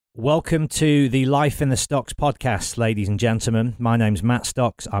Welcome to the Life in the Stocks podcast, ladies and gentlemen. My name's Matt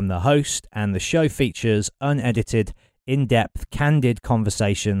Stocks. I'm the host, and the show features unedited, in-depth, candid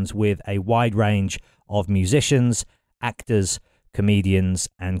conversations with a wide range of musicians, actors, comedians,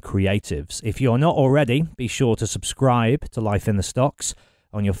 and creatives. If you're not already, be sure to subscribe to Life in the Stocks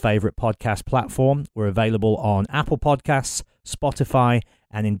on your favorite podcast platform. We're available on Apple Podcasts, Spotify,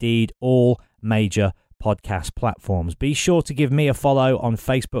 and indeed all major podcast platforms. Be sure to give me a follow on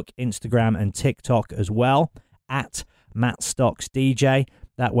Facebook, Instagram, and TikTok as well, at Matt Stocks DJ.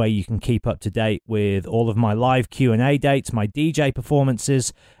 That way you can keep up to date with all of my live Q&A dates, my DJ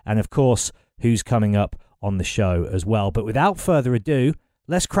performances, and of course, who's coming up on the show as well. But without further ado,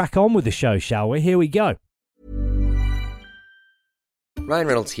 let's crack on with the show, shall we? Here we go. Ryan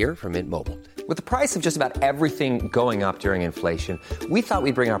Reynolds here from Mint Mobile. With the price of just about everything going up during inflation, we thought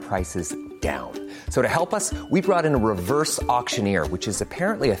we'd bring our prices down. So to help us, we brought in a reverse auctioneer, which is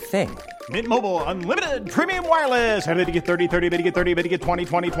apparently a thing. Mint Mobile Unlimited Premium Wireless. How to get 30, 30, bit to get 30, bit to get 20,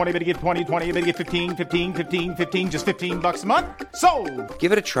 20, 20, bit to get 20, 20, bit to get 15, 15, 15, 15, just $15 a month? Sold!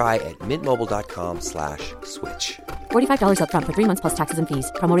 Give it a try at mintmobile.com/switch. $45 up front for 3 months plus taxes and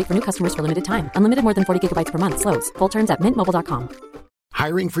fees. Promo rate for new customers for limited time. Unlimited more than 40 gigabytes per month. Slows full terms at mintmobile.com.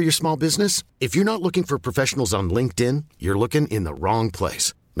 Hiring for your small business? If you're not looking for professionals on LinkedIn, you're looking in the wrong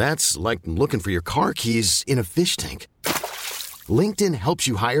place. That's like looking for your car keys in a fish tank. LinkedIn helps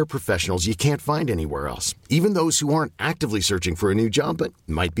you hire professionals you can't find anywhere else, even those who aren't actively searching for a new job but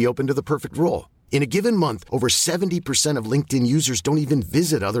might be open to the perfect role. In a given month, over 70% of LinkedIn users don't even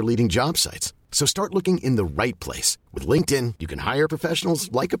visit other leading job sites. So start looking in the right place. With LinkedIn, you can hire professionals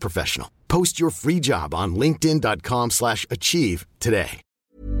like a professional. Post your free job on linkedin.com/achieve today.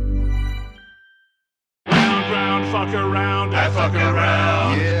 Round, fuck around, I fuck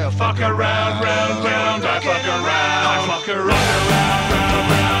around. Yeah, fuck around, round, round, I fuck around. I fuck around, round,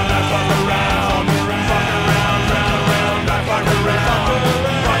 round, I fuck around. Fuck around, round, round, I fuck around.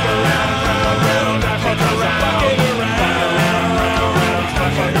 Fuck around, round, round, I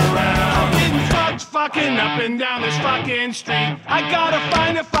fuck around. I'm getting fucked fucking up and down this fucking street. I gotta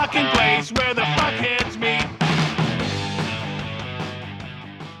find a fucking place where the fuckheads meet.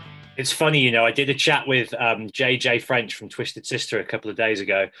 It's funny, you know, I did a chat with JJ French from Twisted Sister a couple of days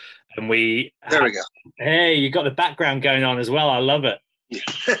ago, and There we go. Hey, you got the background going on as well. I love it.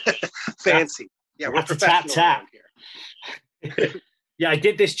 Fancy. Yeah, we're professional around here. Yeah, I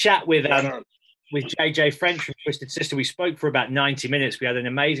did this chat with JJ French from Twisted Sister. We spoke for about 90 minutes. We had an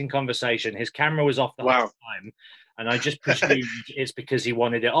amazing conversation. His camera was off the whole time, and I just presumed it's because he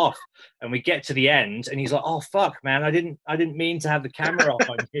wanted it off. And we get to the end, and he's like, "Oh fuck, man! I didn't mean to have the camera off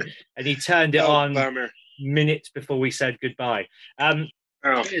on you." And he turned it on bummer. Minutes before we said goodbye.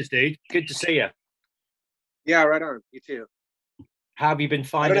 Cheers, dude. Good to see you. Yeah, right on. You too. How have you been I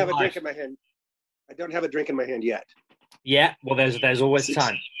finding don't have a life? drink in my hand. I don't have a drink in my hand yet. Yeah, well, there's always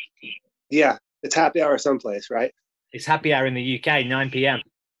time. Yeah, it's happy hour someplace, right? It's happy hour in the UK, 9 p.m.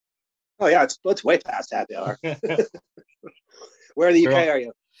 Oh yeah, it's way past happy hour. Where in the UK are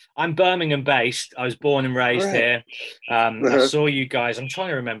you? I'm Birmingham based. I was born and raised here. I saw you guys. I'm trying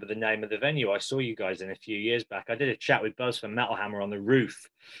to remember the name of the venue. I saw you guys in a few years back. I did a chat with Buzz from Metal Hammer on the roof.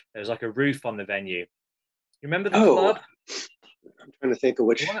 There was like a roof on the venue. You remember the club? I'm trying to think of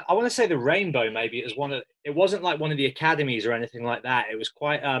which. I want to say the Rainbow. Maybe it was one of. It wasn't like one of the academies or anything like that. It was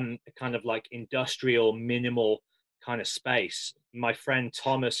quite a kind of like industrial, minimal kind of space. My friend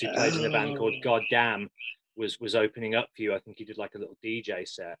Thomas, who plays in a band called Goddamn, was opening up for you. I think he did like a little DJ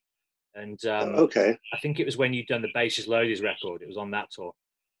set. And okay. I think it was when you'd done the Bases Loaded record. It was on that tour.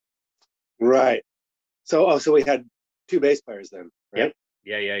 Right. So we had two bass players then, right?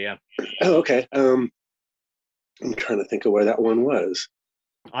 Yep. Yeah. Oh, okay. I'm trying to think of where that one was.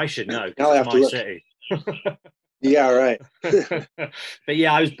 I should know. I'll have it's to my look. city. Yeah, right. But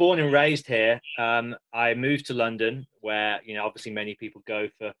yeah, I was born and raised here. I moved to London, where obviously many people go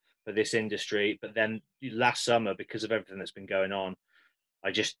for this industry. But then last summer, because of everything that's been going on,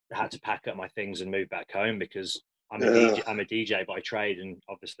 I just had to pack up my things and move back home because I'm a DJ by trade, and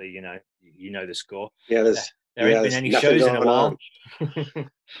obviously you know the score. Yeah, there ain't been any shows in a while.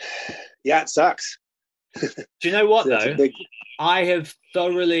 Yeah, it sucks. Do you know what though? Big... I have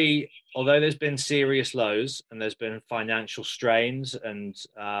thoroughly, although there's been serious lows and there's been financial strains and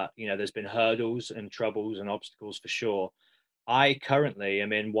there's been hurdles and troubles and obstacles for sure. I currently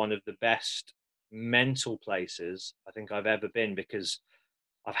am in one of the best mental places I think I've ever been, because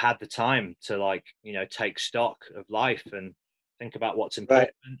I've had the time to take stock of life and think about what's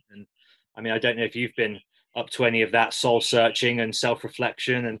important. Right. And I mean, I don't know if you've been up to any of that soul searching and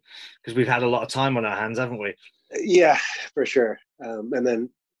self-reflection, and because we've had a lot of time on our hands, haven't we? Yeah, for sure. And then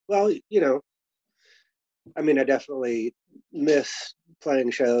well, I mean, I definitely miss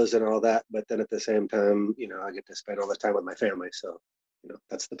playing shows and all that, but then at the same time, I get to spend all the time with my family. So,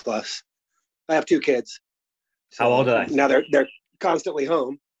 that's the plus. I have 2 kids. So How old are they? now they're constantly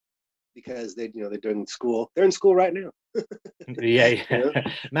home because they're doing school. They're in school right now. Yeah.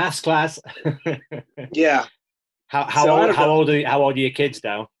 Maths class. Yeah. How old are your kids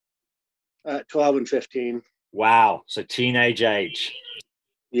now? 12 and 15. Wow. So teenage age.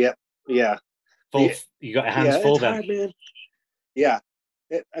 Yep. Yeah. You got your hands full it's then. hard, man. Yeah.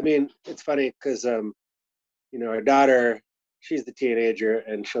 It's funny because, our daughter, she's the teenager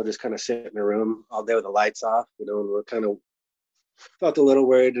and she'll just kind of sit in a room all day with the lights off, and we're kind of felt a little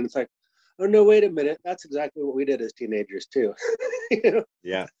worried. And it's like, oh, no, wait a minute. That's exactly what we did as teenagers too.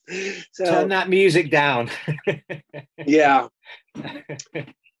 Yeah. So, turn that music down. Yeah.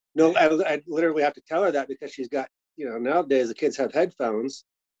 No, I literally have to tell her that because she's got, nowadays the kids have headphones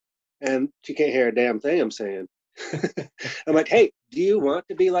and she can't hear a damn thing I'm saying. I'm like, hey, do you want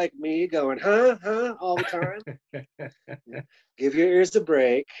to be like me going, huh, all the time? Give your ears a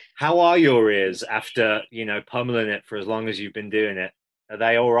break. How are your ears after, pummeling it for as long as you've been doing it? Are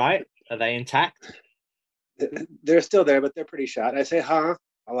they all right? Are they intact? They're still there, but they're pretty shot. I say, huh,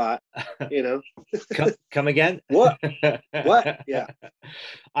 a lot, Come again? What? Yeah.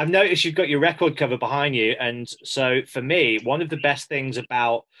 I've noticed you've got your record cover behind you. And so for me, one of the best things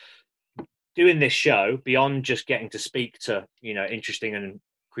about doing this show, beyond just getting to speak to, interesting and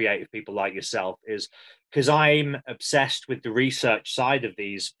creative people like yourself, is because I'm obsessed with the research side of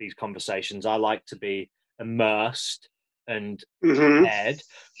these conversations. I like to be immersed and prepared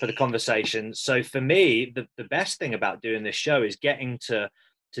for the conversation. So for me, the best thing about doing this show is getting to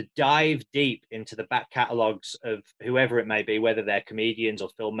dive deep into the back catalogs of whoever it may be, whether they're comedians or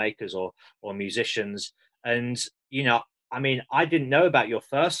filmmakers or musicians. And, I didn't know about your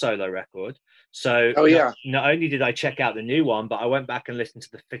first solo record. So not only did I check out the new one, but I went back and listened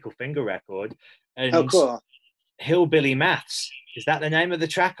to the Fickle Finger record. And oh, cool. Hillbilly Maths, is that the name of the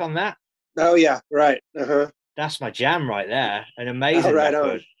track on that? Oh, yeah, right. That's my jam right there. An amazing right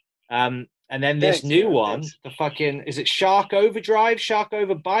record. And then this new one, the fucking, is it Shark Overdrive, Shark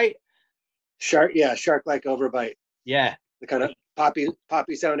Overbite? Shark Like Overbite. Yeah. The kind of poppy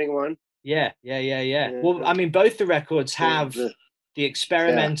sounding one. Yeah. Well, both the records have the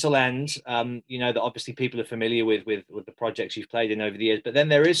experimental end, that obviously people are familiar with the projects you've played in over the years, but then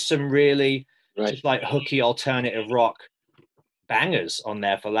there is some really just like hooky alternative rock bangers on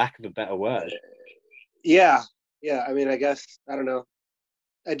there, for lack of a better word. Yeah. I guess, I don't know.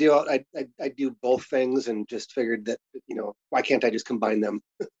 I do both things and just figured that, why can't I just combine them?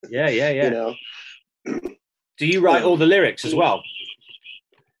 Yeah. Do you write all the lyrics as well?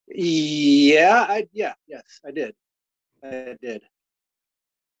 Yeah, yes, I did.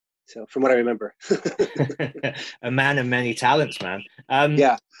 So from what I remember. A man of many talents, man.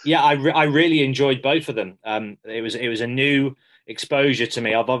 Yeah, I really enjoyed both of them. It was a new exposure to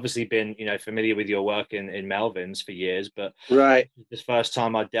me. I've obviously been, familiar with your work in Melvins for years, but this first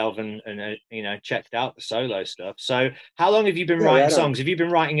time I delved and checked out the solo stuff. So how long have you been writing songs? Have you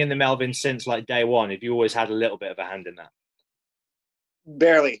been writing in the Melvins since like day one? Have you always had a little bit of a hand in that?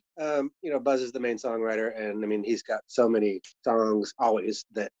 Barely. Buzz is the main songwriter, and he's got so many songs always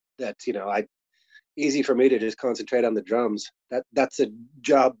that easy for me to just concentrate on the drums. That's a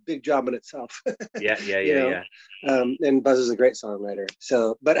big job in itself. Yeah. And Buzz is a great songwriter.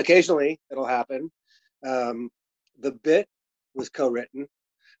 So, but occasionally it'll happen. The bit was co-written.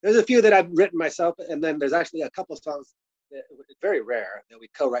 There's a few that I've written myself, and then there's actually a couple of songs that it's very rare that we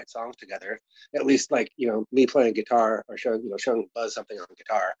co-write songs together. At least, like me playing guitar or showing Buzz something on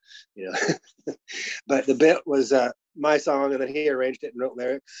guitar. But the bit was my song, and then he arranged it and wrote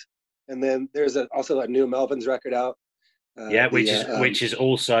lyrics. And then there's also a new Melvins record out. Which is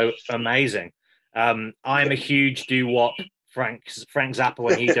also amazing. I'm a huge doo-wop Frank Zappa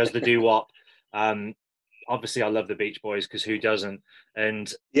when he does the doo-wop. Obviously, I love the Beach Boys because who doesn't?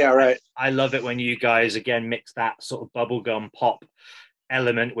 And I love it when you guys again mix that sort of bubblegum pop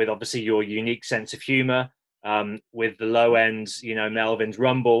element with obviously your unique sense of humor, with the low ends, Melvins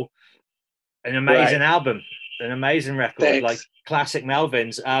rumble. An amazing album, an amazing record. Thanks. Like classic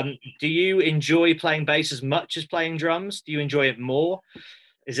Melvins. Do you enjoy playing bass as much as playing drums? Do you enjoy it more?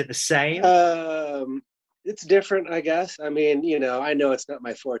 Is it the same? It's different, I guess. I know it's not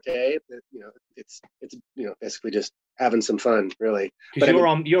my forte, but it's basically just having some fun, really. Because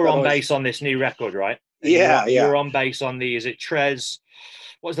you're on bass on this new record, right? And you're on bass on is it Trez?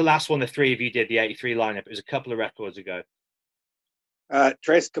 What was the last one the three of you did, the 83 lineup? It was a couple of records ago.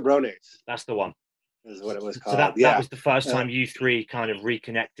 Tres Cabrones. That's the one. is what it was So called. that was the first time you three kind of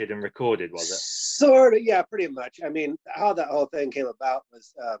reconnected and recorded, was it? Sort of, yeah, pretty much. I mean, how that whole thing came about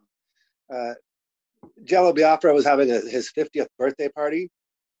was Jello Biafra was having his 50th birthday party,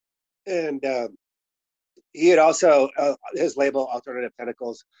 and he had also his label Alternative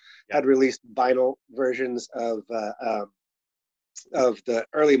Tentacles had released vinyl versions of the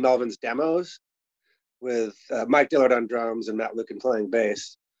early Melvins demos with Mike Dillard on drums and Matt Lukin playing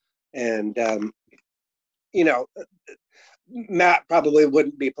bass. And you know, Matt probably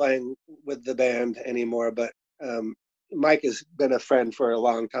wouldn't be playing with the band anymore, but Mike has been a friend for a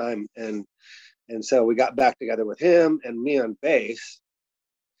long time, and so we got back together with him and me on bass,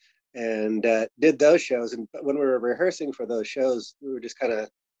 and did those shows. And when we were rehearsing for those shows, we were just kind of,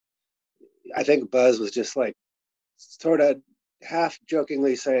 I think Buzz was just like sort of half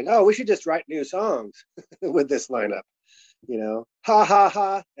jokingly saying, "Oh, we should just write new songs with this lineup," you know, ha ha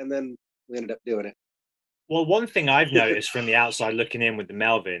ha, and then we ended up doing it. Well, one thing I've noticed from the outside looking in with the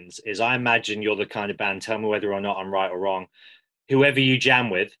Melvins is I imagine you're the kind of band, tell me whether or not I'm right or wrong, whoever you jam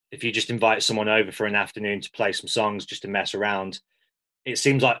with, if you just invite someone over for an afternoon to play some songs just to mess around, it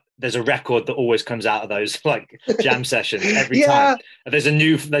seems like there's a record that always comes out of those like jam sessions every time. There's a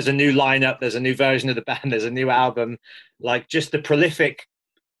new lineup, there's a new version of the band, there's a new album. Like just the prolific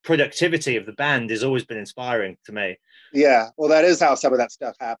productivity of the band has always been inspiring to me. Yeah, well, that is how some of that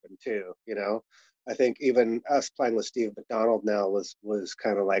stuff happened too, you know. I think even us playing with Steve McDonald now was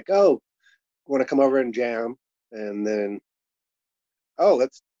kind of like, oh, want to come over and jam, and then, oh,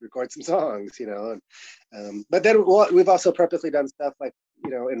 let's record some songs, you know. And but then we've also purposely done stuff like, you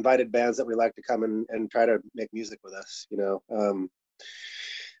know, invited bands that we like to come and try to make music with us, you know.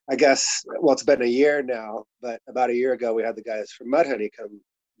 I guess, well, it's been a year now, but about a year ago we had the guys from Mudhoney come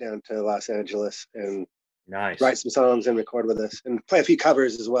down to Los Angeles and write some songs and record with us and play a few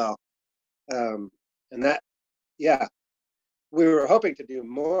covers as well. And that, yeah, we were hoping to do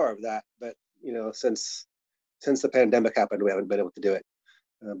more of that, but you know, since the pandemic happened, we haven't been able to do it.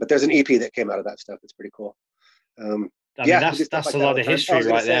 But there's an EP that came out of that stuff. It's pretty cool. I mean, that's like a lot of history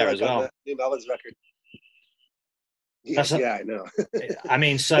right there as well. The new Melvins record. Yeah, I know. I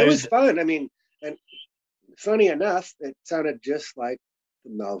mean, so it was fun. I mean, and funny enough, it sounded just like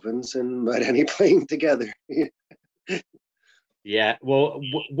the Melvins and Mudhoney playing together. Yeah. Well,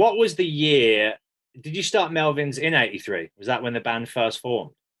 what was the year? Did you start Melvins in '83? Was that when the band first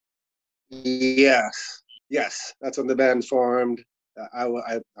formed? Yes. That's when the band formed. I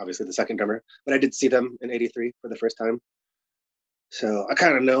obviously the second drummer, but I did see them in '83 for the first time. So I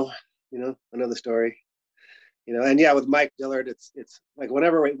kind of know, you know, I know the story, you know. And yeah, with Mike Dillard, it's like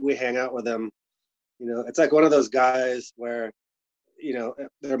whenever we hang out with him, you know, it's like one of those guys where, you know,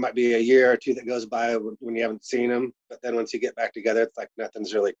 there might be a year or two that goes by when you haven't seen him, but then once you get back together, it's like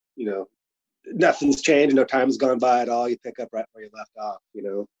nothing's really, you know, nothing's changed, no time's gone by at all. You pick up right where you left off, you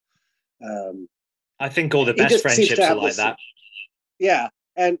know. I think all the best friendships are like that. Yeah,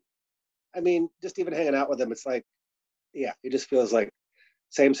 and I mean, just even hanging out with him, it's like, yeah, he just feels like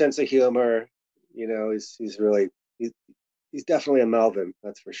same sense of humor. You know, he's really he's definitely a Melvin,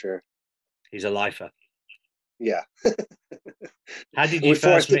 that's for sure. He's a lifer. Yeah. How did you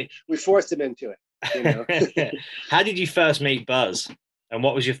first meet? We forced him into it. You know? How did you first meet Buzz? And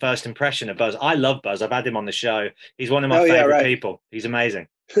what was your first impression of Buzz? I love Buzz. I've had him on the show. He's one of my favorite people. He's amazing.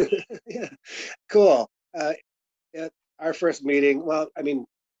 Yeah, cool. Our first meeting. Well, I mean,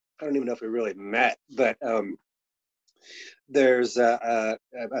 I don't even know if we really met, but there's I've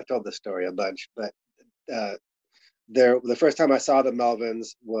told this story a bunch, but the first time I saw the Melvins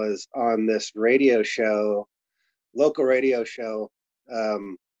was on this radio show, local radio show.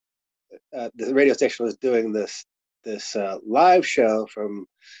 The radio station was doing this live show from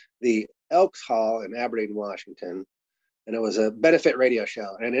the Elks Hall in Aberdeen, Washington, and it was a benefit radio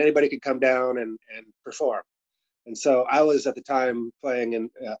show, and anybody could come down and perform. And so I was at the time playing in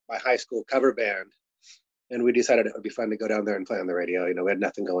my high school cover band, and we decided it would be fun to go down there and play on the radio. You know, we had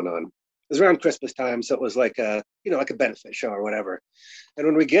nothing going on. It was around Christmas time, so it was like a benefit show or whatever. And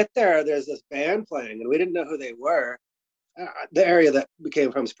when we get there, there's this band playing, and we didn't know who they were. The area that we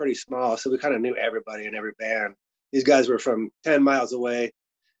came from is pretty small, so we kind of knew everybody in every band. These guys were from 10 miles away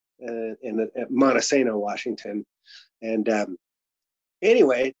in Montesano, Washington. And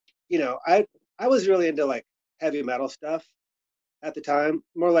anyway, you know, I was really into like heavy metal stuff at the time,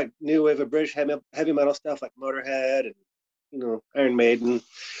 more like new wave of British heavy metal stuff like Motorhead and, you know, Iron Maiden.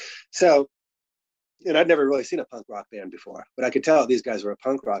 So, and I'd never really seen a punk rock band before, but I could tell these guys were a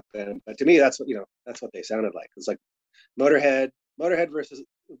punk rock band. But to me, that's what they sounded like. It was like Motorhead versus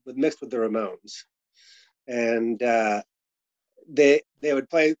mixed with the Ramones. And they would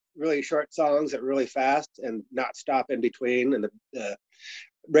play really short songs at really fast and not stop in between, and the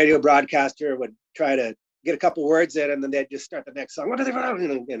radio broadcaster would try to get a couple words in, and then they'd just start the next song,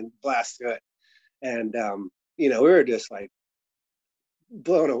 and blast through it. And we were just like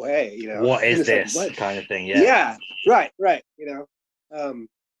blown away. What is this like, kind of thing? Yeah, right. I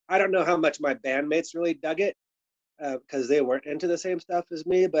don't know how much my bandmates really dug it because they weren't into the same stuff as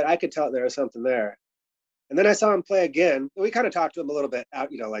me, but I could tell there was something there. And then I saw him play again. We kind of talked to him a little bit out,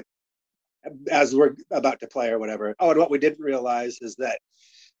 like as we're about to play or whatever. Oh, and what we didn't realize is that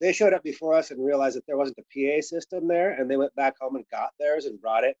they showed up before us and realized that there wasn't a PA system there, and they went back home and got theirs and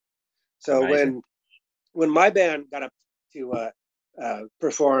brought it. So when my band got up to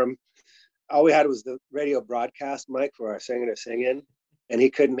perform, all we had was the radio broadcast mic for our singer to sing in, and he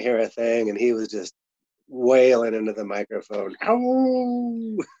couldn't hear a thing, and he was just wailing into the microphone.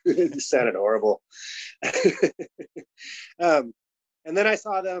 It sounded horrible. And then I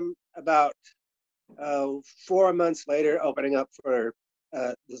saw them about 4 months later opening up for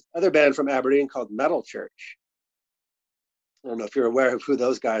this other band from Aberdeen called Metal Church. I don't know if you're aware of who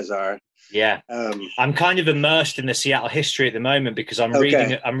those guys are. Yeah, I'm kind of immersed in the Seattle history at the moment because I'm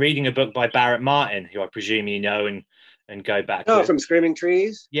reading a book by Barrett Martin, who I presume you know and go back. Oh, from Screaming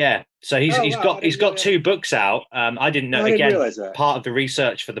Trees. Yeah, so he's got 2 books out. I didn't know. Again, part of the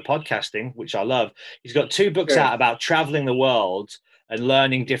research for the podcasting, which I love. He's got 2 books out about traveling the world and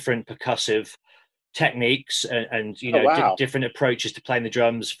learning different percussive techniques and different approaches to playing the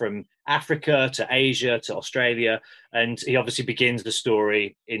drums from Africa to Asia to Australia, and he obviously begins the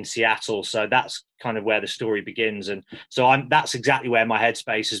story in Seattle, so that's kind of where the story begins. And so that's exactly where my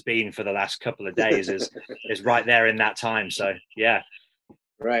headspace has been for the last couple of days is right there in that time. So yeah,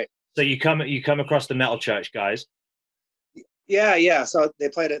 right. So you come across the Metal Church guys. Yeah, so they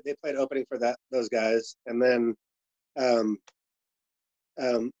played opening for those guys, and then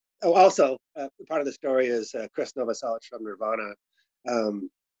also, part of the story is Chris Novoselic from Nirvana.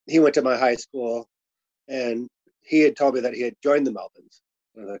 He went to my high school, and he had told me that he had joined the Melvins.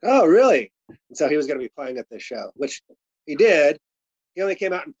 I was like, oh, really? And so he was going to be playing at this show, which he did. He only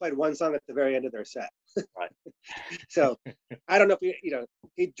came out and played one song at the very end of their set. Right. So I don't know if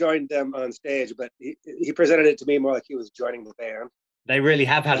he joined them on stage, but he presented it to me more like he was joining the band. They really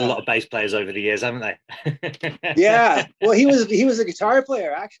have had a lot of bass players over the years, haven't they? Yeah. Well, he was a guitar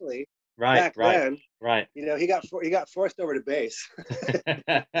player actually. Right. Then. Right. He got forced over to bass.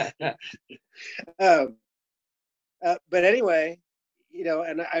 But anyway,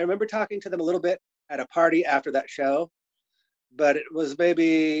 and I remember talking to them a little bit at a party after that show, but it was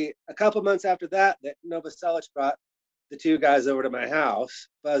maybe a couple months after that Novoselic brought the 2 guys over to my house,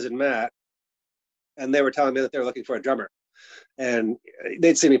 Buzz and Matt, and they were telling me that they were looking for a drummer. And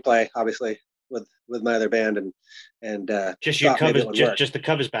they'd seen me play, obviously, with my other band, and just your covers, just the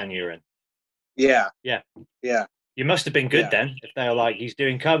covers band you were in. Yeah. You must have been good then, if they were like, he's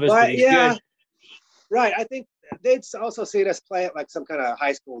doing covers, but he's good. Right. I think they'd also seen us play at like some kind of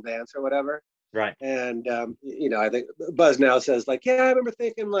high school dance or whatever. Right. And I think Buzz now says like, yeah, I remember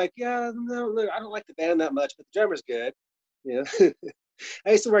thinking like, yeah, no, I don't like the band that much, but the drummer's good.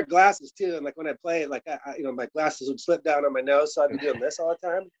 I used to wear glasses too, and like when I played, like my glasses would slip down on my nose, so I'd be doing this all the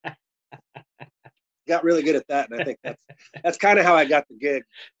time. Got really good at that, and I think that's kind of how I got the gig.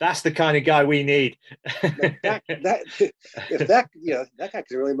 That's the kind of guy we need. that guy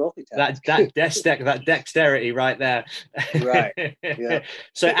can really multitask. That dexterity right there. Right. Yeah.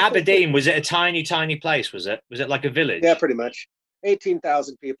 So Aberdeen, was it a tiny place? Was it like a village? Yeah, pretty much.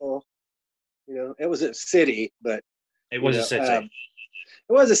 18,000 people. It was a city, but it was a city.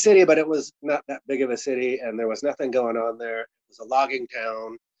 It was a city, but it was not that big of a city, and there was nothing going on there. It was a logging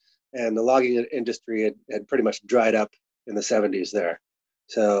town, and the logging industry had pretty much dried up in the 70s there.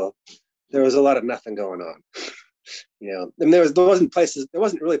 So there was a lot of nothing going on. And there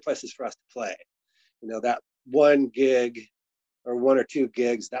wasn't really places for us to play. That one gig or 1 or 2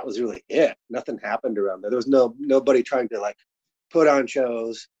 gigs, that was really it. Nothing happened around there. There was nobody trying to like put on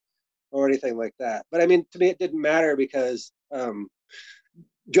shows or anything like that. But I mean, to me, it didn't matter because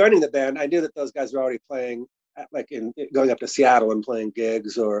joining the band, I knew that those guys were already playing going up to Seattle and playing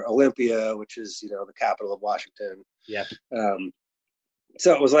gigs, or Olympia, which is, the capital of Washington. Yeah.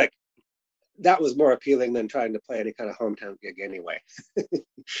 So it was like, that was more appealing than trying to play any kind of hometown gig anyway.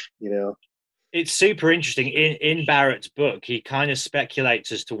 It's super interesting. In Barrett's book, he kind of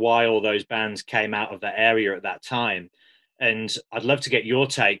speculates as to why all those bands came out of that area at that time. And I'd love to get your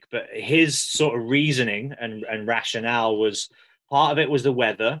take, but his sort of reasoning and rationale was, part of it was the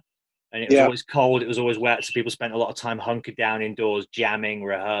weather, and it was always cold. It was always wet. So people spent a lot of time hunkered down indoors, jamming,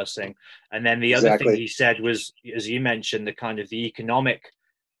 rehearsing. And then the other thing he said was, as you mentioned, the kind of the economic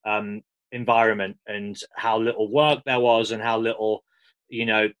environment and how little work there was and how little,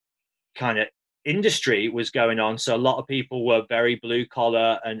 kind of industry was going on. So a lot of people were very blue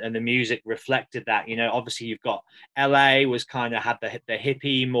collar, and the music reflected that. Obviously you've got LA was kind of had the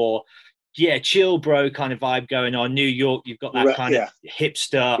hippie, more chill bro kind of vibe going on. New York, you've got that kind of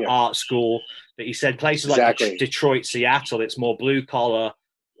hipster art school. But he said places like Detroit, Seattle, it's more blue collar,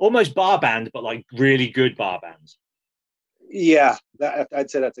 almost bar band, but like really good bar bands. Yeah,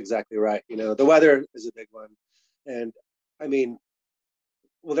 I'd say that's exactly right. The weather is a big one. And I mean,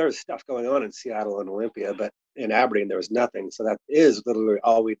 well, there was stuff going on in Seattle and Olympia, but in Aberdeen, there was nothing. So that is literally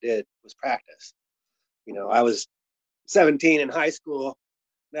all we did was practice. I was 17 in high school,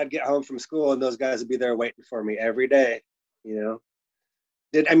 and I'd get home from school and those guys would be there waiting for me every day.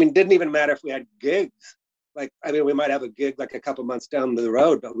 Didn't even matter if we had gigs. We might have a gig like a couple months down the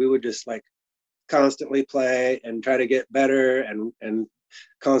road, but we would just like constantly play and try to get better and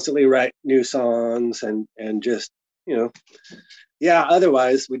constantly write new songs and just,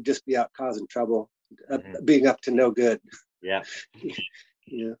 otherwise we'd just be out causing trouble, being up to no good. Yeah.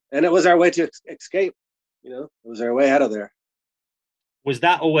 And it was our way to escape, it was our way out of there. Was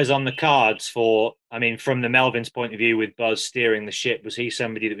that always on the cards from the Melvins' point of view with Buzz steering the ship? Was he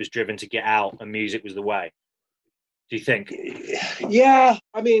somebody that was driven to get out and music was the way? Do you think? Yeah.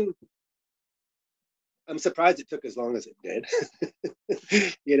 I'm surprised it took as long as it did,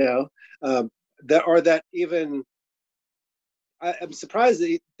 I'm surprised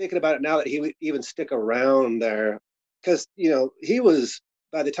that thinking about it now that he would even stick around there, because, he was,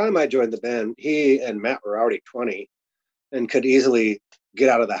 by the time I joined the band, he and Matt were already 20 and could easily get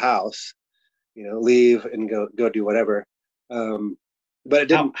out of the house, leave and go do whatever. But it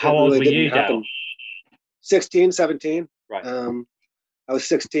didn't. How old were you, Dale? 16, 17. Right. I was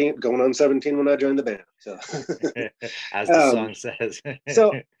 16, going on 17 when I joined the band. So, as the song says.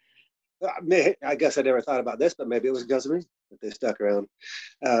 So, I guess I never thought about this, but maybe it was because of me that they stuck around.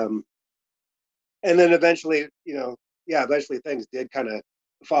 And then eventually, eventually things did kind of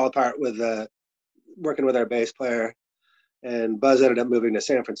fall apart with working with our bass player, and Buzz ended up moving to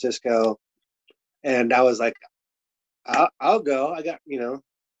San Francisco. And I was like, I'll go. I got,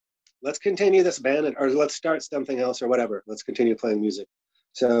 let's continue this band or let's start something else or whatever. Let's continue playing music.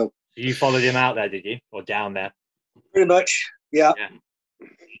 So you followed him out there, did you? Or down there? Pretty much. Yeah.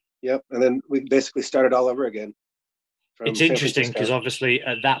 Yep. And then we basically started all over again. It's interesting because obviously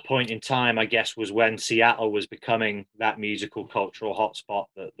at that point in time, I guess, was when Seattle was becoming that musical cultural hotspot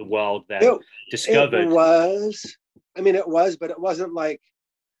that the world then discovered. It was. It was, but it wasn't like,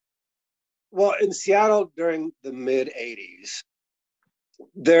 well, in Seattle during the mid 80s,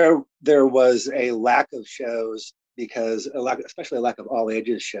 there was a lack of shows especially a lack of all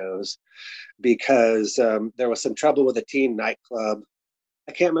ages shows, because there was some trouble with a teen nightclub.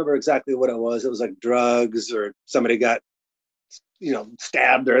 I can't remember exactly what it was. It was like drugs or somebody got,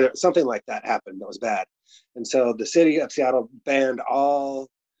 stabbed or something like that happened. That was bad. And so the city of Seattle banned all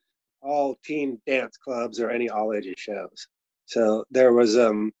teen dance clubs or any all ages shows. So there was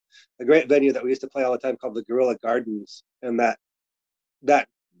a great venue that we used to play all the time called the Guerrilla Gardens. And that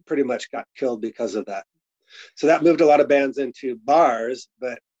pretty much got killed because of that. So that moved a lot of bands into bars,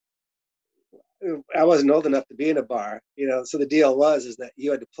 but I wasn't old enough to be in a bar, so the deal was that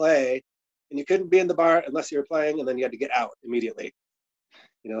you had to play and you couldn't be in the bar unless you were playing, and then you had to get out immediately.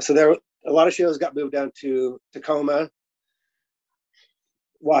 So there a lot of shows got moved down to Tacoma,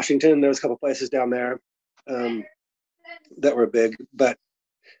 Washington. There was a couple places down there that were big, but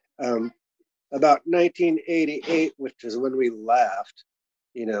about 1988, which is when we left,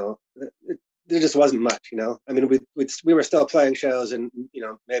 there just wasn't much, we were still playing shows and,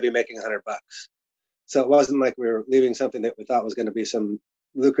 maybe making $100. So it wasn't like we were leaving something that we thought was going to be some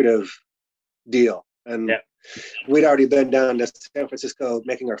lucrative deal. And we'd already been down to San Francisco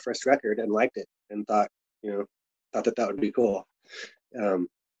making our first record and liked it and thought that would be cool.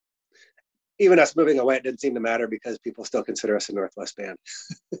 Even us moving away, it didn't seem to matter because people still consider us a Northwest band.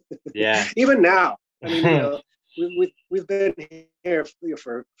 Yeah. Even now, we've been here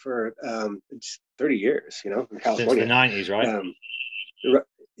for 30 years, in California. Since the 90s, right?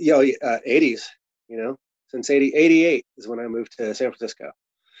 80s, since 88 is when I moved to San Francisco.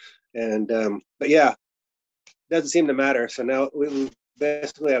 And, but yeah, doesn't seem to matter. So now we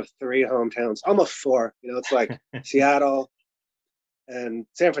basically have 3 hometowns, almost 4, it's like Seattle and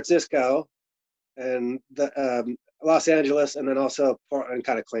San Francisco and the Los Angeles, and then also Portland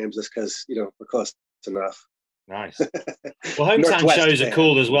kind of claims us because, we're close enough. Nice. Well, hometown shows are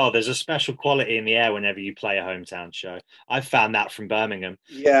cool as well. There's a special quality in the air whenever you play a hometown show. I've found that from Birmingham.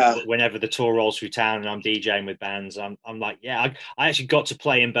 Yeah. Whenever the tour rolls through town and I'm DJing with bands, I'm like, yeah. I actually got to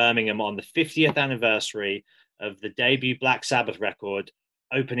play in Birmingham on the 50th anniversary of the debut Black Sabbath record,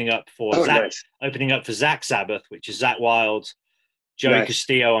 opening up for Zach Sabbath, which is Zach Wild, Joey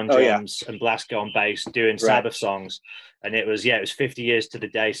Castillo on drums, and Blasko on bass, doing Sabbath songs. And it was 50 years to the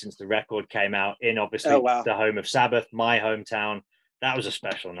day since the record came out in obviously the home of Sabbath, my hometown. That was a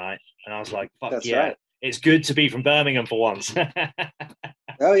special night. And I was like, fuck That's right. It's good to be from Birmingham for once.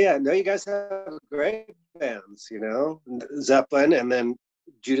 Oh yeah. No, you guys have great bands, you know, Zeppelin and then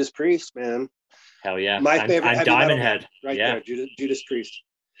Judas Priest, man. Hell yeah. My favorite. And Diamond Head. Right there, Judas Priest.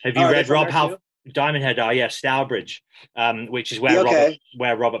 Have you read Rob Halford? Diamond Head, Stourbridge, which is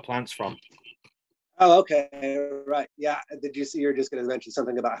where Robert Plant's from. Oh, okay, right. Yeah. Did you see? You're just going to mention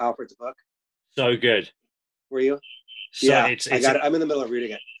something about Halford's book. So good. Were you? So yeah, I got it. I'm in the middle of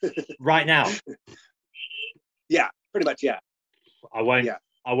reading it right now. Yeah, pretty much. Yeah. I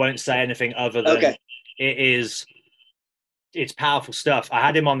won't say anything other than it's powerful stuff. I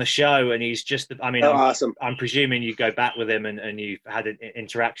had him on the show, and he's just. Awesome. I'm presuming you go back with him, and you've had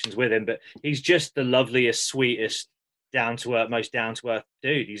interactions with him, but he's just the loveliest, sweetest, most down to earth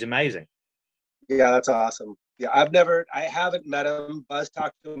dude. He's amazing. Yeah, that's awesome. Yeah, I haven't met him. Buzz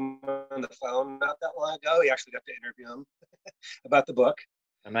talked to him on the phone not that long ago. He actually got to interview him about the book.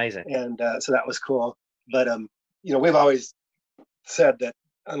 Amazing. And so that was cool. But, you know, we've always said that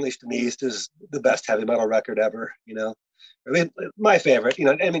Unleashed in the East is the best heavy metal record ever, you know. I mean, my favorite, you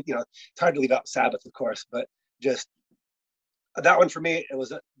know, it's hard to leave out Sabbath, of course, but just that one for me, it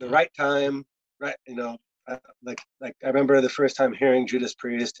was the right time, right? You know, like I remember the first time hearing Judas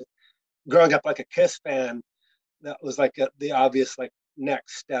Priest. Growing up like a Kiss fan, that was like the obvious like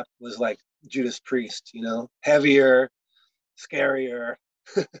next step was like Judas Priest, you know, heavier, scarier,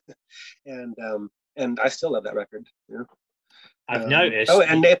 and I still love that record. You know? I've noticed. Oh,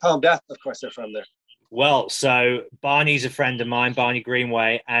 and Napalm Death, of course, they're from there. Well, so Barney's a friend of mine, Barney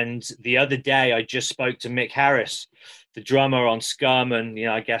Greenway, and the other day I just spoke to Mick Harris, the drummer on Scum, you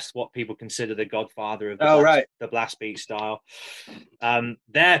know, I guess what people consider the godfather of the blast beat style.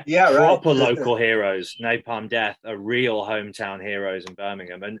 They're proper local heroes. Napalm Death are real hometown heroes in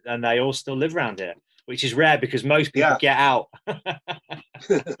Birmingham, and they all still live around here, which is rare because most people get out.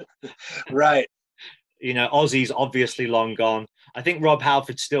 Right. You know, Ozzy's obviously long gone. I think Rob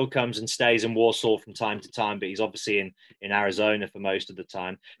Halford still comes and stays in Warsaw from time to time, but he's obviously in Arizona for most of the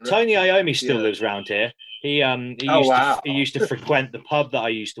time. Right. Tony Iommi still lives around here. He used to frequent the pub that I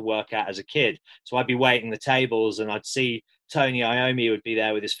used to work at as a kid. So I'd be waiting the tables and I'd see Tony Iommi would be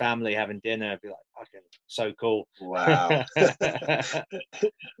there with his family having dinner. I'd be like, fucking so cool. Wow.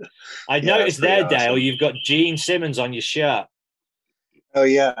 I noticed there, awesome. Dale, you've got Gene Simmons on your shirt. Oh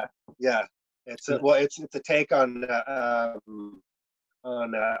yeah. Yeah. It's a take on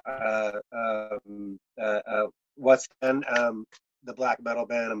what's the black metal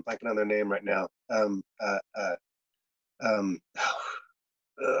band. I'm blanking on their name right now. I'm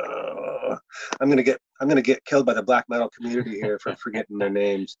gonna get killed by the black metal community here for forgetting their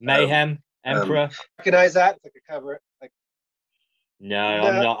names. Mayhem, Emperor. Recognize that? If I could cover it. No,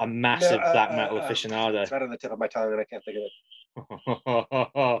 I'm not a massive black metal aficionado. It's right on the tip of my tongue, and I can't think of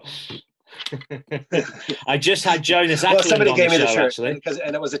it. I just had Jonas Ackland on the show, actually,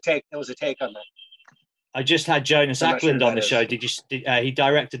 and it was a take on that. I just had Jonas Ackland on the show. He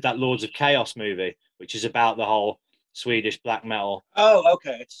directed that Lords of Chaos movie, which is about the whole Swedish black metal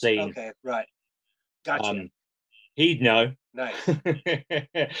scene. Okay, right. Gotcha. He'd know. Nice.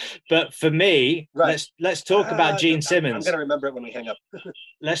 But for me, let's talk about Gene Simmons. I'm going to remember it when we hang up.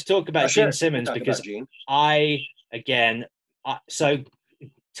 Let's talk about Gene Simmons because so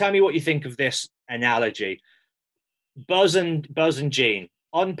tell me what you think of this analogy. Buzz and Gene,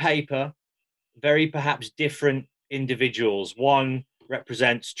 on paper, very perhaps different individuals. One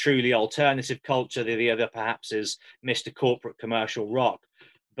represents truly alternative culture, the other perhaps is Mr. Corporate Commercial Rock.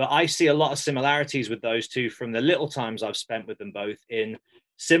 But I see a lot of similarities with those two from the little times I've spent with them both, in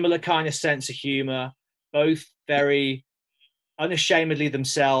similar kind of sense of humor, both very unashamedly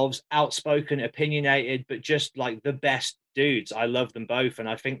themselves, outspoken, opinionated, but just like the best dudes. I love them both, and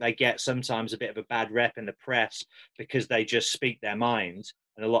I think they get sometimes a bit of a bad rep in the press because they just speak their mind,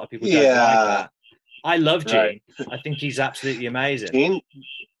 and a lot of people don't like that. I love Gene. Right. I think he's absolutely amazing.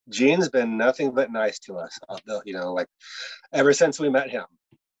 Gene's been nothing but nice to us, you know, like ever since we met him.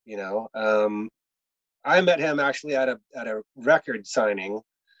 You know, I met him actually at a record signing,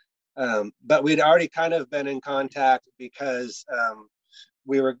 but we'd already kind of been in contact because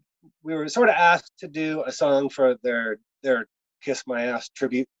we were we were sort of asked to do a song for their Kiss My Ass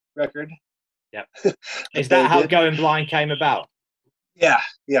tribute record. Yeah. Is that how Going Blind came about? Yeah,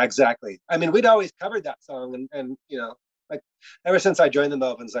 exactly. I mean, we'd always covered that song, and you know, like ever since I joined the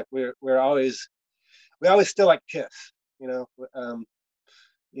Melvins, like we always still like Kiss, you know.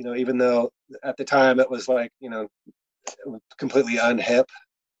 Even though at the time it was like, you know, completely unhip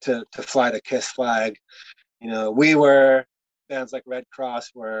to fly the Kiss flag. You know, we were, bands like Red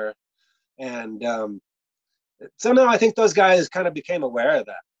Cross were, and somehow I think those guys kind of became aware of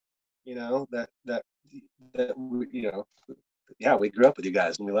that. You know, that we, you know, yeah, we grew up with you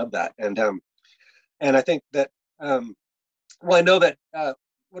guys and we love that. And I think that, well, I know that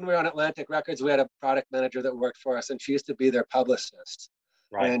when we were on Atlantic Records, we had a product manager that worked for us, and she used to be their publicist.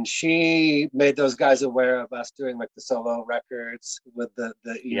 Right. And she made those guys aware of us doing like the solo records with the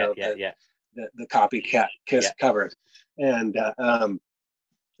copycat Kiss cover. And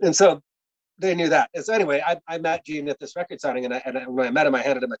so they knew that. And so anyway, I met Gene at this record signing, and when I met him, I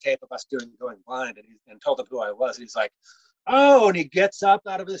handed him a tape of us doing Going Blind, and told him who I was. And he's like, oh, and he gets up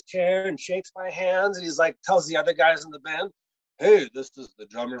out of his chair and shakes my hands, and he's like, tells the other guys in the band, hey, this is the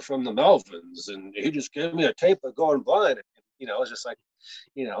drummer from the Melvins, and he just gave me a tape of Going Blind. And, you know, it was just like,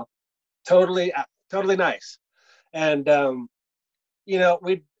 you know, totally nice. And you know,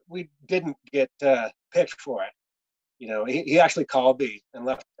 we didn't get picked for it. You know, he actually called me and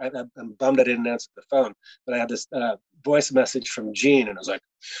left. I'm bummed I didn't answer the phone, but I had this voice message from Gene, and I was like,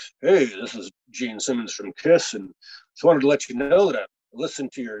 hey, this is Gene Simmons from Kiss, and just wanted to let you know that I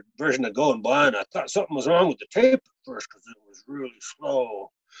listened to your version of Going Blind. I thought something was wrong with the tape at first because it was really slow,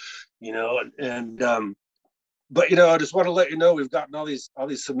 you know, but you know, I just want to let you know we've gotten all these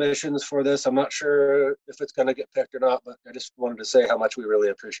submissions for this. I'm not sure if it's going to get picked or not, but I just wanted to say how much we really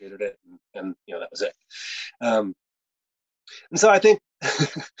appreciated it, and you know, that was it. And so I think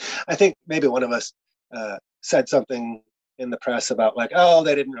maybe one of us said something in the press about like, oh,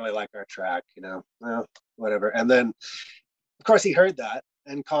 they didn't really like our track, you know, well, whatever. And then, of course, he heard that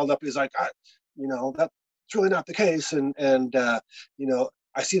and called up. He's like, you know, that's really not the case. And you know,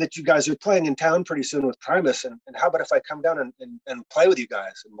 I see that you guys are playing in town pretty soon with Primus. And how about if I come down and play with you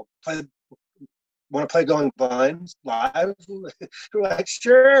guys, and we'll want to play Going Blind live? We're like,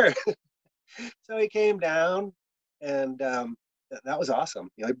 sure. So he came down, and that was awesome.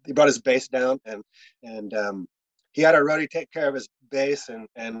 You know, he brought his bass down, and he had our roadie take care of his bass,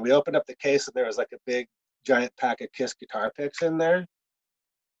 and we opened up the case, and there was like a big giant pack of Kiss guitar picks in there. Of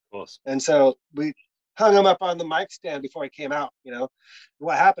course. And so we hung him up on the mic stand before he came out. You know,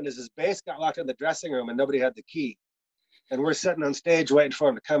 what happened is his bass got locked in the dressing room, and nobody had the key. And we're sitting on stage waiting for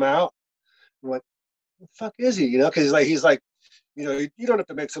him to come out. We're like, "What the fuck is he?" You know, because he's like, you know, you don't have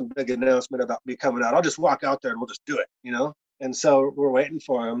to make some big announcement about me coming out. I'll just walk out there and we'll just do it, you know? And so we're waiting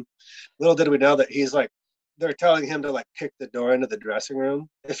for him. Little did we know that he's like, they're telling him to like kick the door into the dressing room.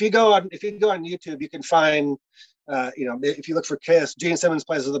 If you go on YouTube, you can find, you know, if you look for Kiss, Gene Simmons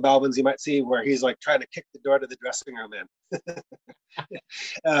Plays with the Melvins, you might see where he's like trying to kick the door to the dressing room in.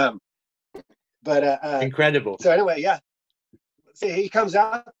 Incredible. So anyway, yeah. See, he comes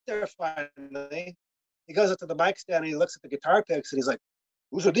out there finally. He goes up to the mic stand and he looks at the guitar picks and he's like,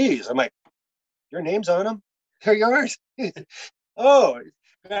 whose are these? I'm like, your name's on them? They're yours. Oh,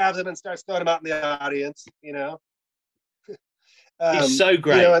 grabs them and starts throwing them out in the audience, you know. He's so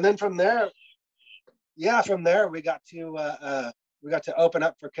great. You know, and then from there we got to open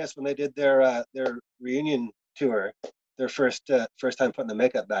up for Kiss when they did their reunion tour, their first time putting the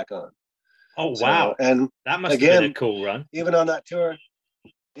makeup back on. Oh wow! So, and that must have been a cool run. Even on that tour,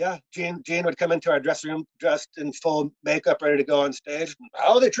 yeah, Gene would come into our dressing room dressed in full makeup, ready to go on stage.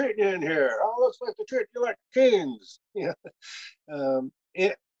 How are they treating you in here? Oh, looks like they treat you like kings. You know,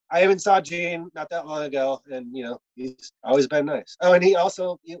 I even saw Gene not that long ago, and you know, he's always been nice. Oh, and he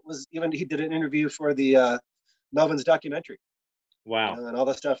did an interview for the Melvins documentary. Wow! You know, and all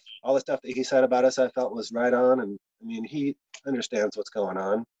the stuff that he said about us, I felt was right on. And I mean, he understands what's going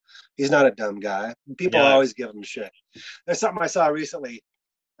on. He's not a dumb guy. People always give him shit. There's something I saw recently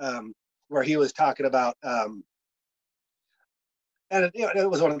where he was talking about, and it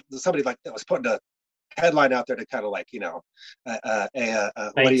was somebody like that was putting a headline out there to kind of like, you know, what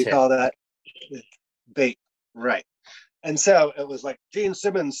do you call that? Bait, right? And so it was like Gene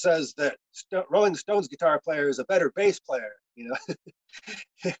Simmons says that Rolling Stones guitar player is a better bass player. You know,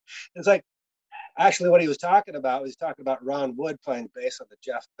 it's like. Actually, what he was talking about Ron Wood playing bass on the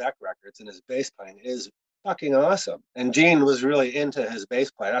Jeff Beck records, and his bass playing is fucking awesome. And Gene was really into his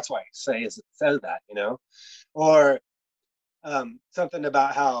bass player. That's why he says that, you know. Or something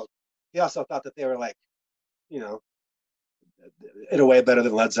about how he also thought that they were like, you know, in a way better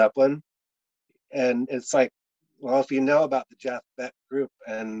than Led Zeppelin. And it's like, well, if you know about the Jeff Beck group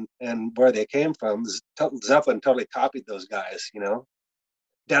and where they came from, Zeppelin totally copied those guys, you know,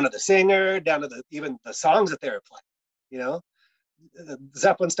 down to the singer, down to even the songs that they were playing, you know.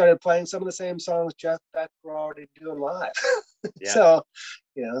 Zeppelin started playing some of the same songs Jeff Beck were already doing live. Yeah. So,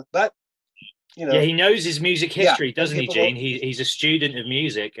 you know, but, you know. Yeah, he knows his music history, yeah, doesn't he, Gene? He's a student of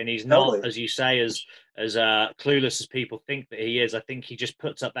music, and he's not, totally, as you say, as clueless as people think that he is. I think he just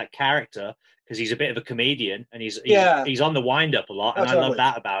puts up that character because he's a bit of a comedian, and he's on the wind up a lot, and I love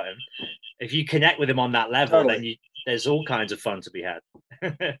that about him. If you connect with him on that level, then there's all kinds of fun to be had.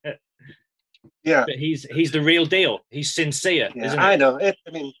 Yeah, but he's the real deal. He's sincere, isn't he? I know it.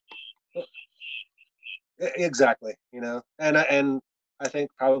 I mean, exactly. You know, and I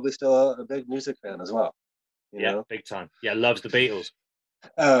think probably still a big music fan as well. You know? Big time. Yeah, loves the Beatles.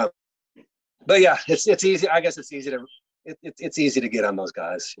 But yeah, it's easy. I guess it's easy to it's easy to get on those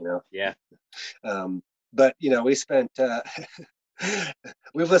guys. You know. Yeah. But you know, we spent.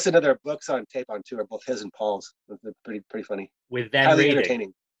 We've listened to their books on tape on tour, both his and Paul's. It's pretty funny. With them highly reading.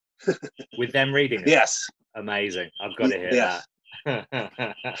 Entertaining. With them reading it. Yes. Amazing. I've got to hear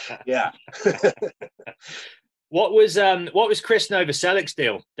that. Yeah. What was Chris Novoselic's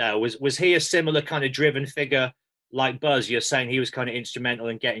deal, Dale? Was he a similar kind of driven figure like Buzz? You're saying he was kind of instrumental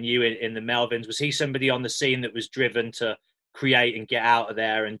in getting you in the Melvins. Was he somebody on the scene that was driven to create and get out of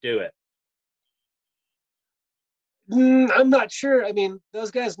there and do it? I'm not sure. I mean, those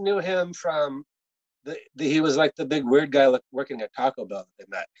guys knew him from he was like the big weird guy working at Taco Bell that they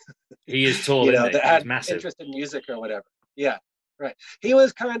met. He is tall, you know, that had massive interest in music or whatever. Yeah, right. He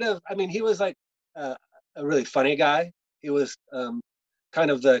was kind of, I mean, he was like a really funny guy. He was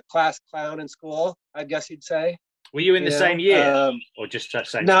kind of the class clown in school, I guess you'd say. Were you in the same year, or just that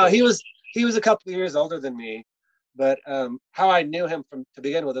same? No, school? he was a couple of years older than me. But how I knew him to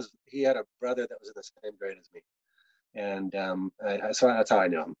begin with is he had a brother that was in the same grade as me, and so that's how I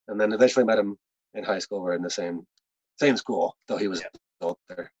knew him. And then eventually met him in high school. We're in the same school, though he was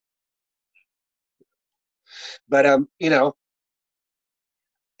older. But you know,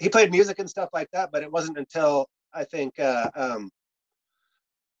 he played music and stuff like that. But it wasn't until I think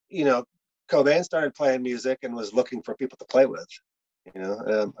you know, Cobain started playing music and was looking for people to play with. You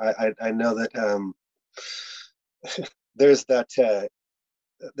know, I know that there's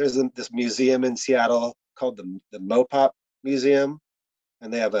this museum in Seattle called the Mopop Museum,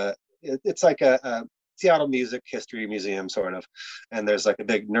 and they have it's like a Seattle music history museum sort of, and there's like a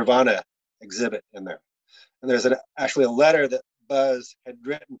big Nirvana exhibit in there, and there's actually a letter that Buzz had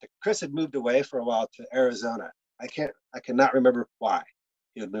written to Chris. Had moved away for a while to Arizona. I cannot remember why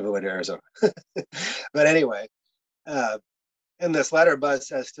he would move away to Arizona, but anyway, in this letter, Buzz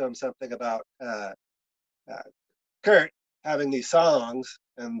says to him something about Kurt having these songs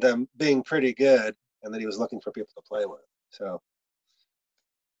and them being pretty good, and that he was looking for people to play with. So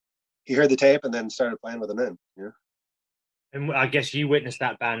he heard the tape and then started playing with them in. Yeah. And I guess you witnessed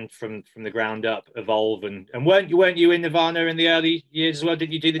that band from the ground up evolve, and weren't you in Nirvana in the early years as well?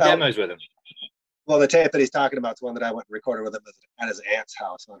 Did you do the demos with them? Well, the tape that he's talking about is one that I went and recorded with him at his aunt's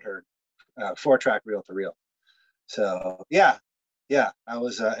house on her 4-track reel to reel. So yeah, I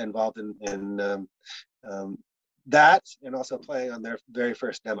was involved in that, and also playing on their very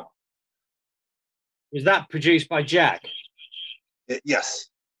first demo. Was that produced by Jack? Yes.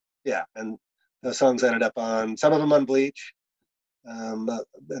 Yeah, and those songs ended up on, some of them on Bleach, and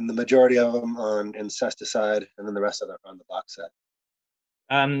the majority of them on Incesticide, and then the rest of them on the box set.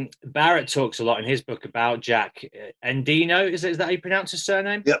 Barrett talks a lot in his book about Jack Endino. Is that how you pronounce his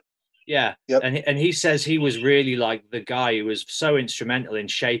surname? Yep. Yeah. Yep. And he says he was really like the guy who was so instrumental in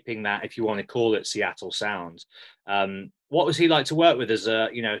shaping that, if you want to call it, Seattle sound. What was he like to work with as a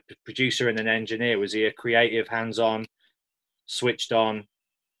producer and an engineer? Was he a creative, hands-on, switched on,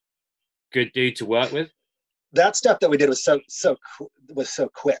 good dude to work with? That stuff that we did was so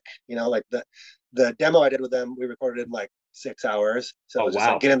quick. You know, like the demo I did with them, we recorded in like 6 hours. So it was just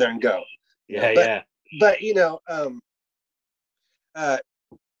like, get in there and go. But you know, I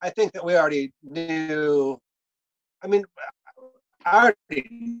think that we already knew. I mean, I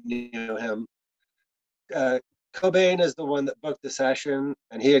already knew him. Cobain is the one that booked the session,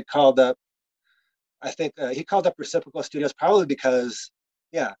 and he had called up. I think he called up Reciprocal Studios probably because,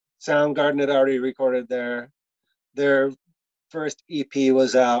 Soundgarden had already recorded their first EP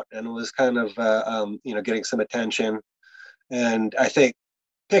was out and was kind of getting some attention, and I think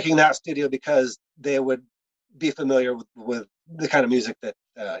picking that studio because they would be familiar with the kind of music that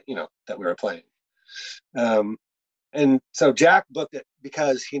that we were playing, and so Jack booked it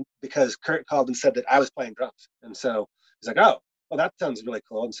because Kurt called and said that I was playing drums, and so He's like, oh, well, that sounds really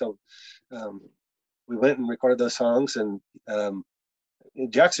cool. And so we went and recorded those songs, and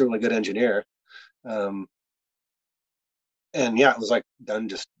Jack's a really good engineer. And yeah, it was like done,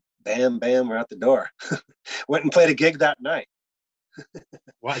 just bam, bam, we're out the door. Went and played a gig that night.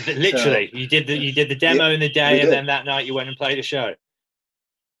 Well, literally, so, you did the demo in the day, and then that night you went and played a show.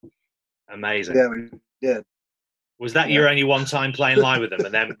 Amazing. Yeah, we did. Was that your only one time playing live with them?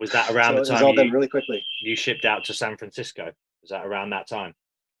 And then was that around the time it was all done really quickly. You shipped out to San Francisco? Was that around that time?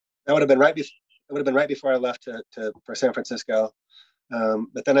 That would have been right before. It would have been right before I left for San Francisco.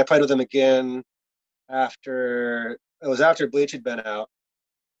 But then I played with them again after Bleach had been out,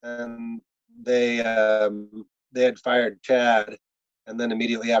 and they had fired Chad, and then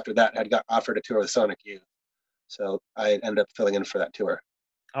immediately after that had got offered a tour with Sonic Youth. So I ended up filling in for that tour.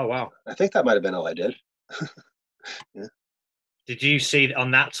 Oh wow! I think that might have been all I did. Yeah. Did you see on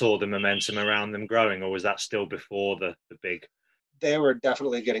that tour the momentum around them growing, or was that still before the big? They were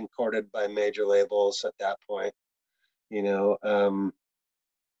definitely getting courted by major labels at that point, you know.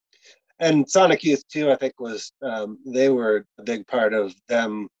 And Sonic Youth too, I think, was they were a big part of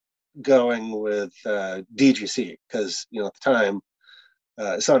them going with DGC, because you know at the time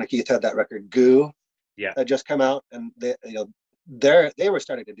Sonic Youth had that record Goo that just come out, and they were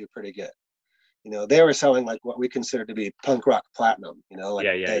starting to do pretty good. You know, they were selling like what we consider to be punk rock platinum. You know, like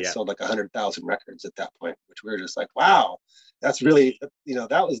they had sold like 100,000 records at that point, which we were just like, wow, that's really, you know,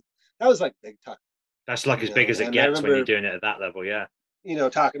 that was like big time. That's like as big as it gets when you're doing it at that level, yeah. You know,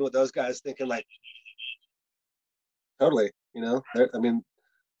 talking with those guys, thinking like, totally. You know, I mean,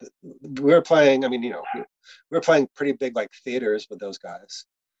 we were playing. I mean, you know, we were playing pretty big like theaters with those guys.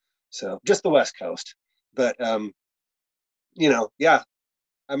 So just the West Coast, but you know, yeah,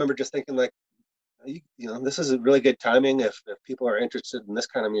 I remember just thinking like, you know, this is a really good timing if people are interested in this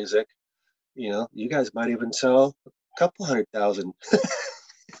kind of music. You know, you guys might even sell a couple 100,000.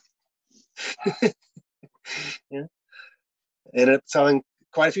 Yeah, ended up selling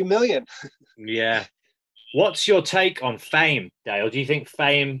quite a few million. Yeah. What's your take on fame, Dale? Do you think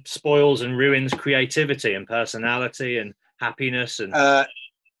fame spoils and ruins creativity and personality and happiness? And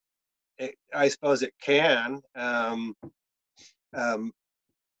I suppose it can.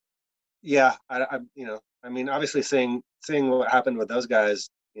 Yeah, I you know, I mean, obviously seeing what happened with those guys,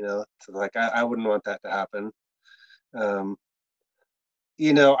 you know, so like I wouldn't want that to happen.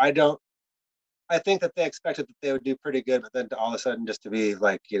 You know, I think that they expected that they would do pretty good, but then all of a sudden just to be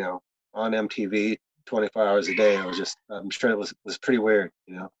like, you know, on MTV 24 hours a day, it was just, I'm sure it was pretty weird,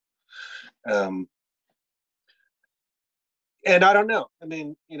 you know. And I don't know. I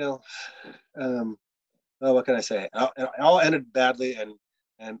mean, you know, well, what can I say? It all ended badly,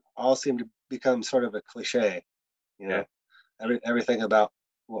 and all seemed to become sort of a cliche, you know. Yeah. Everything about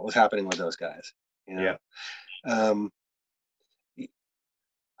what was happening with those guys, you know. Yeah.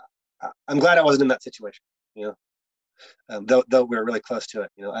 I'm glad I wasn't in that situation, you know. Though we're really close to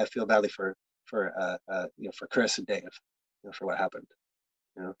it, you know. I feel badly for you know, for Chris and Dave, you know, for what happened,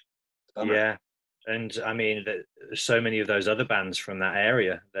 you know. Yeah. And I mean, there's so many of those other bands from that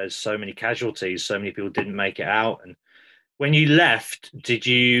area. There's so many casualties. So many people didn't make it out. And when you left, did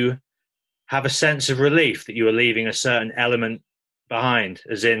you have a sense of relief that you were leaving a certain element behind?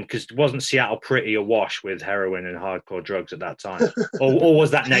 As in, because wasn't Seattle pretty awash with heroin and hardcore drugs at that time? or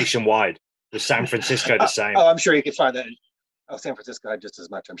was that nationwide? Was San Francisco the same? I'm sure you could find that. San Francisco had just as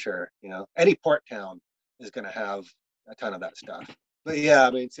much, I'm sure. You know, any port town is going to have a ton of that stuff. But yeah,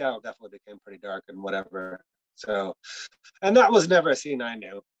 I mean, Seattle definitely became pretty dark and whatever. So, and that was never a scene I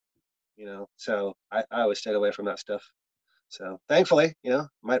knew, you know. So I always stayed away from that stuff. So thankfully, you know,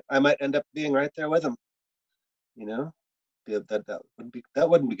 I might end up being right there with them. You know, that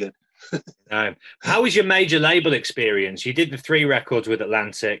wouldn't be good. No. How was your major label experience? You did the 3 records with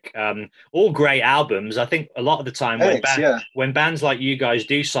Atlantic, all great albums. I think a lot of the time when bands like you guys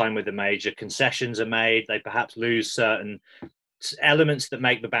do sign with a major, concessions are made. They perhaps lose certain elements that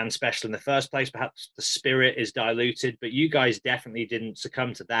make the band special in the first place. Perhaps the spirit is diluted, but you guys definitely didn't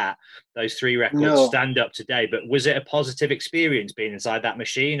succumb to that. Those 3 records stand up today. But was it a positive experience being inside that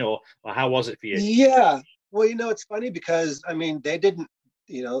machine, or how was it for you? Yeah, well, you know, it's funny because I mean, they didn't,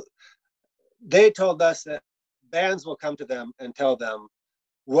 you know, they told us that bands will come to them and tell them,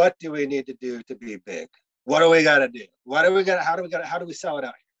 what do we need to do to be big? What do we got to do? How do we sell it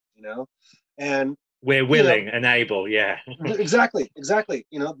out here? You know, and we're willing and able. Yeah, exactly.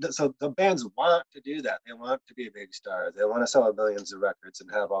 You know, so the bands want to do that. They want to be a big star. They want to sell millions of records and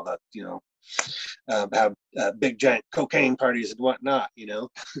have all that, you know, have big giant cocaine parties and whatnot, you know.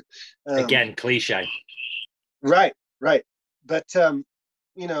 Again, cliche. Right. But,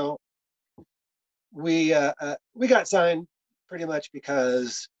 you know, we got signed pretty much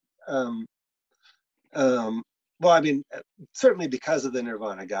because, well, I mean, certainly because of the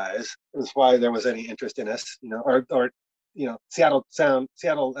Nirvana guys. That's why there was any interest in us, or Seattle,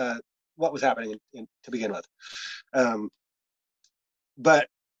 what was happening to begin with. But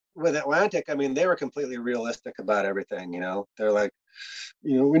with Atlantic, I mean, they were completely realistic about everything. They're like,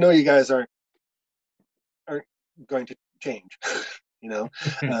 we know you guys aren't going to change,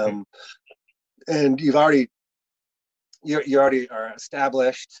 and you already are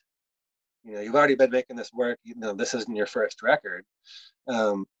established. You've already been making this work. This isn't your first record.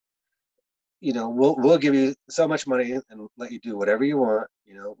 We'll give you so much money and let you do whatever you want.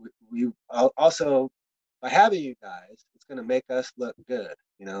 We also, by having you guys, it's going to make us look good.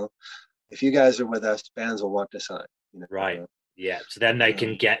 If you guys are with us, bands will want to sign. Right. Yeah. So then they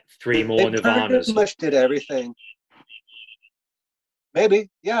can get 3 more Nirvanas. They pretty much did everything.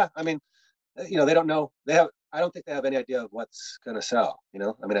 Maybe. Yeah. I mean, they don't know. I don't think they have any idea of what's going to sell. I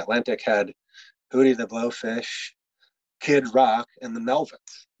mean, Atlantic had Hootie the Blowfish, Kid Rock, and the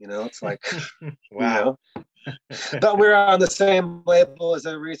Melvins. It's like, wow. But we're on the same label as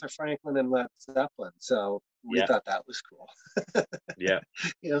Aretha Franklin and Led Zeppelin, so we thought that was cool. Yeah.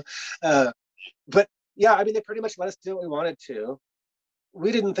 But yeah, I mean, they pretty much let us do what we wanted to.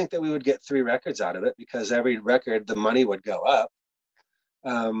 We didn't think that we would get 3 records out of it because every record, the money would go up.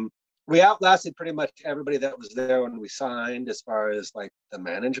 We outlasted pretty much everybody that was there when we signed, as far as like the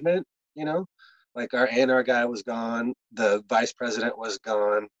management, like our A&R guy was gone. The vice president was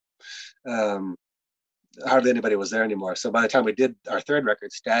gone. Hardly anybody was there anymore. So by the time we did our 3rd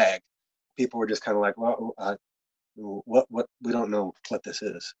record, Stag, people were just kind of like, well, what, we don't know what this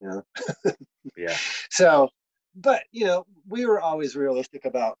is, Yeah. So, but, we were always realistic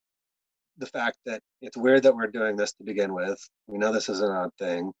about the fact that it's weird that we're doing this to begin with. We know this is an odd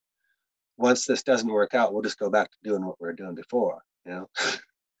thing. Once this doesn't work out, we'll just go back to doing what we were doing before,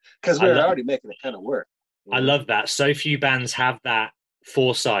 because we were already making it kind of work. I love that. So few bands have that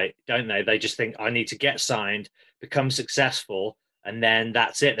foresight, don't they? They just think, I need to get signed, become successful, and then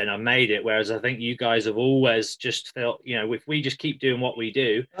that's it. Then I made it. Whereas I think you guys have always just felt, if we just keep doing what we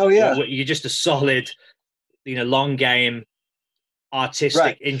do, you're just a solid, long game,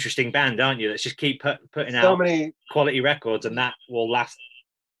 artistic, interesting band, aren't you? Let's just keep putting out many quality records, and that will last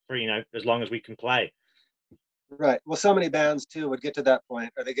for as long as we can play. Right. Well, so many bands too would get to that point,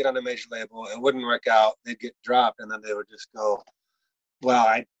 or they get on a major label, it wouldn't work out, they'd get dropped, and then they would just go,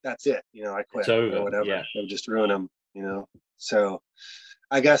 well, that's it, I quit, or whatever. Yeah. It would just ruin them, So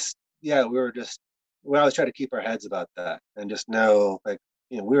I guess, we always try to keep our heads about that and just know, like,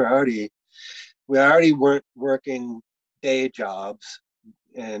 we already weren't working day jobs,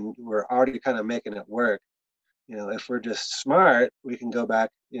 and we're already kind of making it work. If we're just smart, we can go back,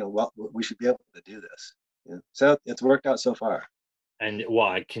 we should be able to do this. So it's worked out so far. And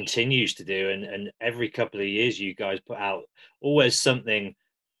what it continues to do, and every couple of years you guys put out always something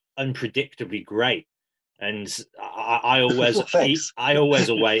unpredictably great. And I always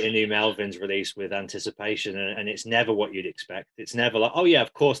await a new Melvins release with anticipation, and it's never what you'd expect. It's never like, oh yeah,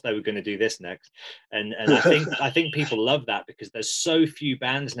 of course they were going to do this next. And I think people love that, because there's so few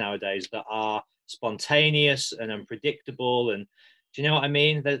bands nowadays that are spontaneous and unpredictable. And do you know what I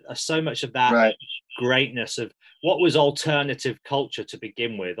mean? There's so much of that greatness of what was alternative culture to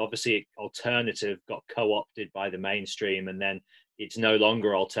begin with. Obviously, alternative got co-opted by the mainstream, and then it's no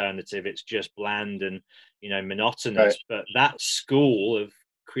longer alternative. It's just bland and monotonous. But that school of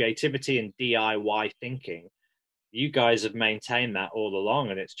creativity and DIY thinking, you guys have maintained that all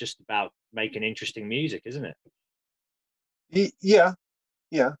along, and it's just about making interesting music, isn't it? Yeah.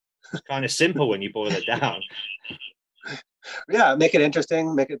 It's kind of simple when you boil it down. Yeah, make it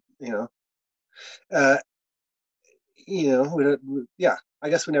interesting, make it, I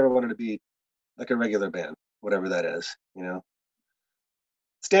guess we never wanted to be like a regular band, whatever that is,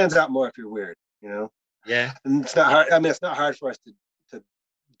 Stands out more if you're weird, Yeah. And it's not hard. I mean, it's not hard for us to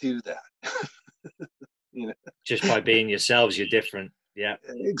do that. Just by being yourselves, you're different. Yeah.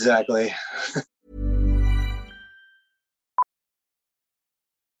 Exactly.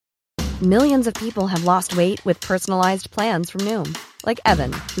 Millions of people have lost weight with personalized plans from Noom. Like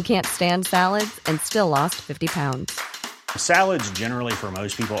Evan, who can't stand salads and still lost 50 pounds. Salads generally for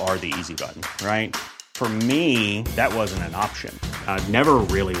most people are the easy button, right? For me, that wasn't an option. I never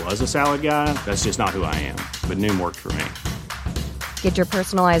really was a salad guy. That's just not who I am. But Noom worked for me. Get your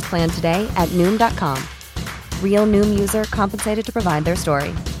personalized plan today at Noom.com. Real Noom user compensated to provide their story.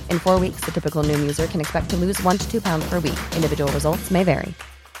 In 4 weeks, the typical Noom user can expect to lose 1 to 2 pounds per week. Individual results may vary.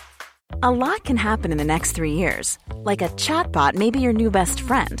 A lot can happen in the next 3 years. Like a chatbot may be your new best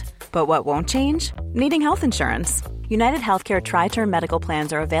friend. But what won't change? Needing health insurance. United Healthcare Tri-Term Medical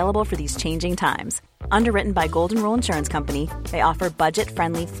Plans are available for these changing times. Underwritten by Golden Rule Insurance Company, they offer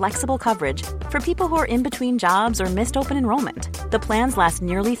budget-friendly, flexible coverage for people who are in between jobs or missed open enrollment. The plans last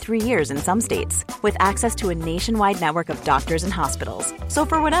nearly 3 years in some states, with access to a nationwide network of doctors and hospitals. So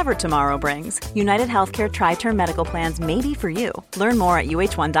for whatever tomorrow brings, United Healthcare Tri-Term Medical Plans may be for you. Learn more at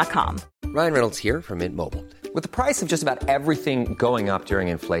uh1.com. Ryan Reynolds here from Mint Mobile. With the price of just about everything going up during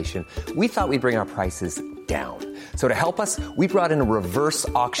inflation, we thought we'd bring our prices down. So to help us, we brought in a reverse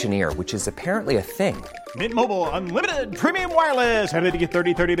auctioneer, which is apparently a thing. Mint Mobile Unlimited Premium Wireless. How to get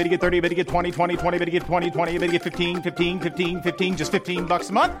 30, 30, bit to get 30, bit to get 20, 20, 20, bit to get 20, 20, bit to get 15, 15, 15, 15, just $15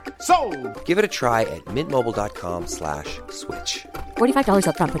 a month? Sold! Give it a try at mintmobile.com/switch. $45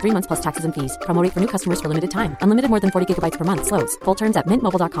 up front for 3 months plus taxes and fees. Promo rate for new customers for limited time. Unlimited more than 40 gigabytes per month. Slows full terms at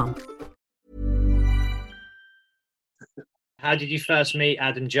mintmobile.com. How did you first meet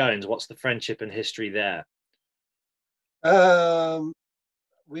Adam Jones? What's the friendship and history there?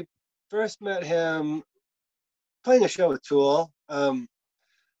 We first met him playing a show with Tool. We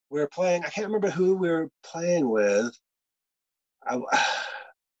were playing, I can't remember who we were playing with.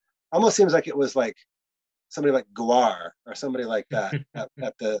 Almost seems like it was like somebody like Guar or somebody like that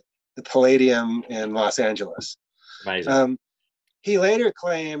at the Palladium in Los Angeles. Amazing. He later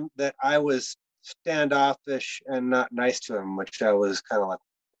claimed that I was standoffish and not nice to him, which I was kind of like,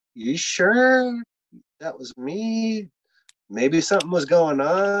 you sure that was me? Maybe something was going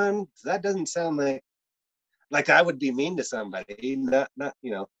on. That doesn't sound like I would be mean to somebody. Not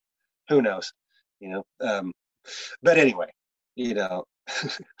who knows, but anyway,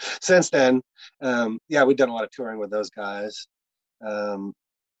 since then, we've done a lot of touring with those guys. And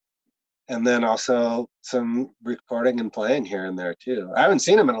then also some recording and playing here and there too. I haven't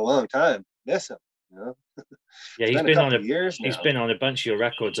seen him in a long time. Miss him, Yeah, he's been on he's been on a bunch of your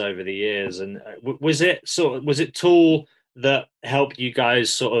records over the years. And was it Tool that helped you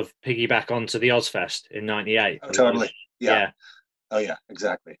guys sort of piggyback onto the Ozfest in '98? Oh, totally. Yeah. Oh yeah,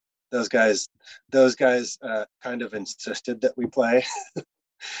 exactly. Those guys kind of insisted that we play.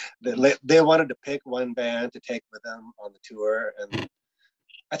 They wanted to pick one band to take with them on the tour, and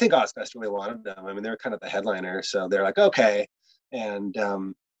I think Ozfest really wanted them. I mean, they were kind of the headliner, so they're like, okay, and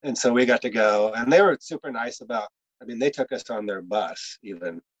so we got to go, and they were super nice about. I mean, they took us on their bus,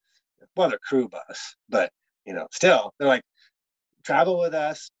 even, well, their crew bus, but still, they're like, travel with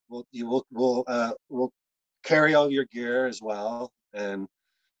us. We'll carry all your gear as well, and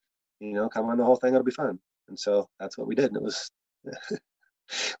come on the whole thing. It'll be fun. And so that's what we did. And it was,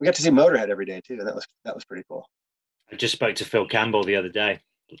 we got to see Motorhead every day too, and that was pretty cool. I just spoke to Phil Campbell the other day.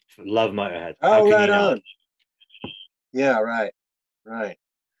 Love Motorhead. Oh, right on. Yeah, right.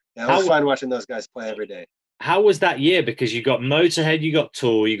 Yeah, it was fun watching those guys play every day. How was that year? Because you got Motorhead, you got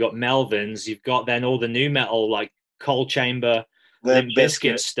Tool, you got Melvins, you've got then all the new metal like Coal Chamber, Limp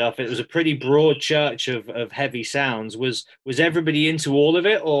Bizkit stuff. It was a pretty broad church of heavy sounds. Was everybody into all of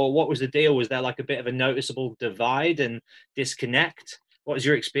it, or what was the deal? Was there like a bit of a noticeable divide and disconnect? What was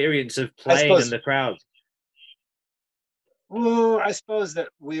your experience of playing in the crowd? Well, I suppose that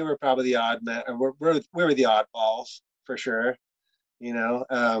we were probably the odd man. We were the oddballs for sure. Yeah,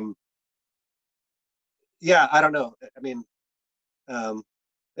 I don't know. I mean,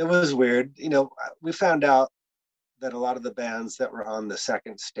 it was weird. We found out that a lot of the bands that were on the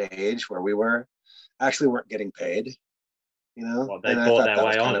second stage where we were actually weren't getting paid. Well, they bought their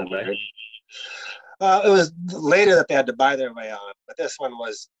way on, weird. It was later that they had to buy their way on, but this one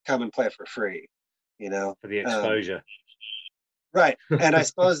was come and play for free. For the exposure. Right, and I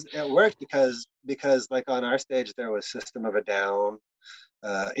suppose it worked because like on our stage there was System of a Down,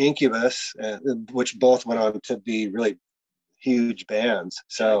 Incubus, which both went on to be really huge bands.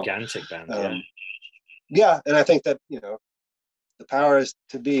 So gigantic bands. Yeah, and I think that the powers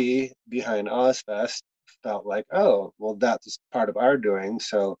to be behind Ozfest felt like, oh, well, that's part of our doing.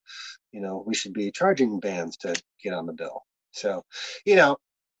 So we should be charging bands to get on the bill. So and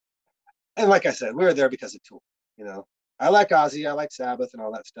like I said, we were there because of Tool. I like Ozzy, I like Sabbath and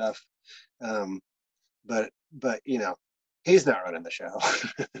all that stuff. But he's not running the show.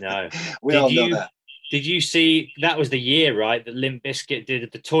 No. We all know that. Did you see, that was the year, right, that Limp Bizkit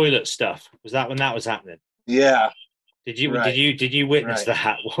did the toilet stuff? Was that when that was happening? Yeah. Did you witness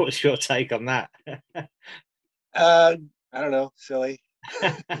that? What was your take on that? I don't know, silly.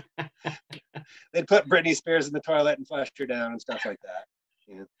 They'd put Britney Spears in the toilet and flushed her down and stuff like that.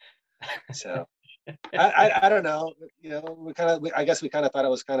 So I don't know. I guess we kind of thought it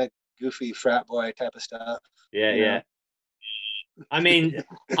was kind of goofy frat boy type of stuff. Yeah. I mean,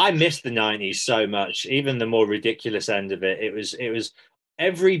 I missed the 90s so much, even the more ridiculous end of it. It was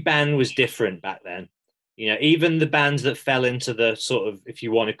every band was different back then. Even the bands that fell into the sort of, if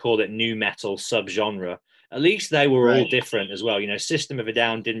you want to call it, new metal subgenre, at least they were all different as well. System of a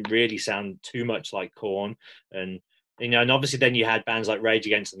Down didn't really sound too much like Korn, and and obviously then you had bands like Rage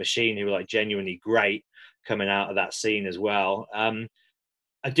Against the Machine who were like genuinely great coming out of that scene as well.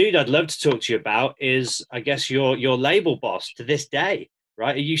 A dude I'd love to talk to you about is, I guess, your label boss to this day,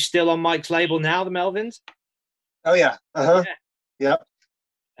 right? Are you still on Mike's label now, the Melvins? Oh yeah. Yeah.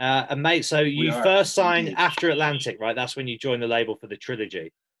 And mate, so you first signed after Atlantic, right? That's when you joined the label for the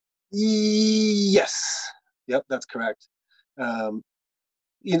trilogy. Yes. Yep, that's correct.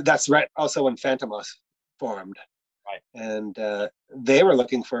 That's right. Also when Phantomos formed. Right. And they were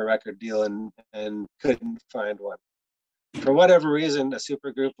looking for a record deal and couldn't find one. For whatever reason, a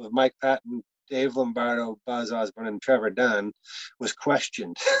super group of Mike Patton, Dave Lombardo, Buzz Osborne, and Trevor Dunn was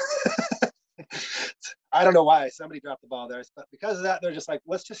questioned. I don't know why somebody dropped the ball there, but because of that, they're just like,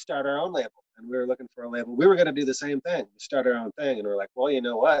 let's just start our own label. And we were looking for a label. We were going to do the same thing, start our own thing. And we're like, well, you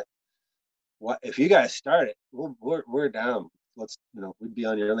know what? What if you guys start it? We're down. Let's, we'd be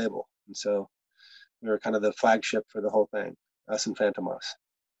on your label. And so we were kind of the flagship for the whole thing, us and Phantomos.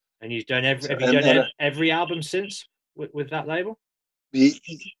 And you've done every album since with that label?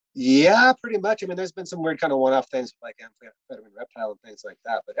 Yeah, pretty much. I mean, there's been some weird kind of one-off things like Amphetamine Reptile and things like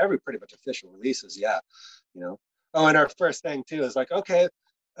that, but every pretty much official releases, yeah. Oh, and our first thing too is like, okay,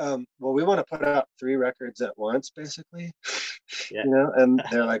 well, we want to put out 3 records at once, basically. Yeah. And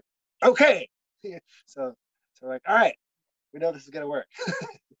they're like, okay. So we're like, all right, we know this is gonna work.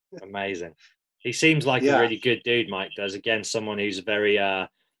 Amazing. He seems like a really good dude, Mike does. Again, someone who's very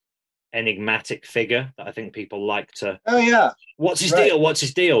enigmatic figure that I think people like to. Oh yeah. What's his deal? What's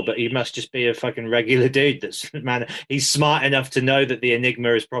his deal? But he must just be a fucking regular dude. That's man. He's smart enough to know that the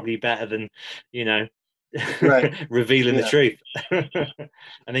enigma is probably better than, revealing the truth. And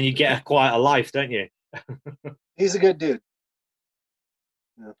then you get quite a life, don't you? He's a good dude.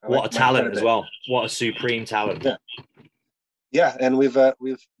 What a talent as well. What a supreme talent. Yeah, and we've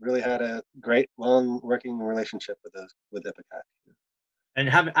really had a great long working relationship with Ipecac. And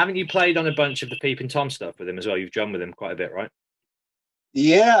haven't you played on a bunch of the Peeping Tom stuff with him as well? You've drummed with him quite a bit, right?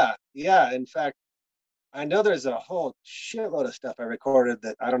 Yeah. In fact, I know there's a whole shitload of stuff I recorded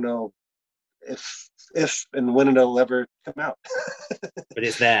that I don't know if and when it'll ever come out. But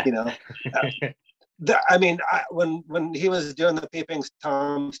it's there. I mean, when he was doing the Peeping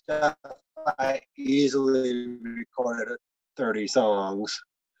Tom stuff, I easily recorded 30 songs,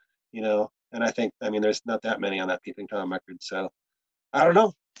 and I think, there's not that many on that Peeping Tom record, so I don't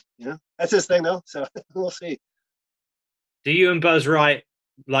know. That's his thing though, so we'll see. Do you and Buzz write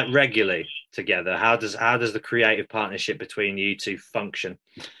like regularly together? How does the creative partnership between you two function?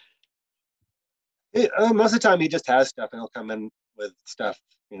 Most of the time he just has stuff and he'll come in with stuff,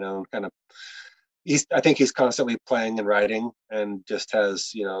 kind of. I think he's constantly playing and writing and just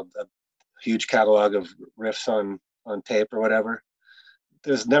has, a huge catalog of riffs on tape or whatever.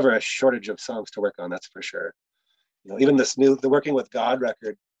 There's never a shortage of songs to work on, that's for sure. Even the Working with God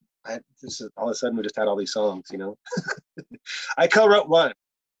record, all of a sudden we just had all these songs, I co-wrote one.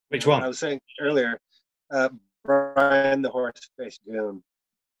 Which one? I was saying earlier, Brian the Horse-Faced Goon.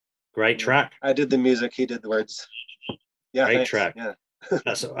 Great track. I did the music, he did the words. Yeah, great track. Yeah.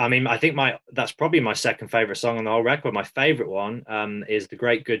 I think that's probably my second favorite song on the whole record. My favorite one is The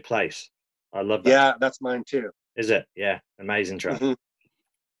Great Good Place. I love that. Yeah, that's mine too. Is it? Yeah, amazing track. Mm-hmm.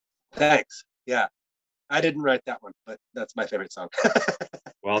 Thanks. Yeah, I didn't write that one, but that's my favorite song.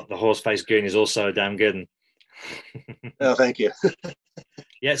 Well, The Horse-Faced Goon is also a damn good one. Oh, thank you.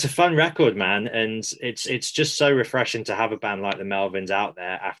 Yeah, it's a fun record, man, and it's just so refreshing to have a band like the Melvins out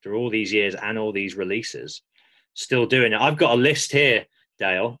there after all these years and all these releases, still doing it. I've got a list here,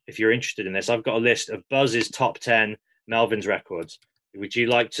 Dale, if you're interested in this. I've got a list of Buzz's top 10 Melvins records. Would you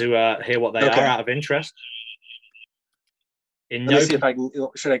like to hear what they are out of interest? Let me see if I can.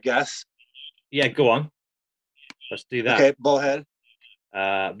 Should I guess? Yeah, go on. Let's do that. Okay, Bullhead.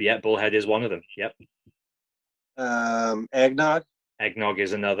 Yeah, Bullhead is one of them. Yep. Eggnog. Eggnog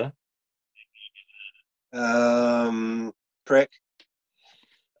is another. Prick.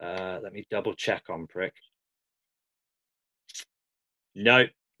 Let me double check on Prick. No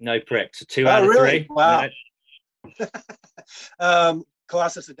Prick. So 2 out of 3. Wow. No.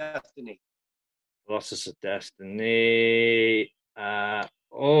 Colossus of Destiny. Colossus of Destiny. No.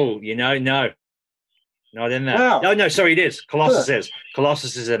 Not in there. Wow. No, sorry, it is. Colossus is.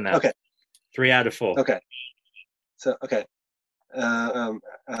 Colossus is in there. Okay. 3 out of 4. Okay. So, okay. Let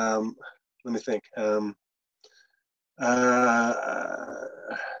me think. Hostile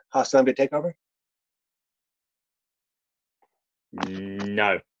Enemy Takeover?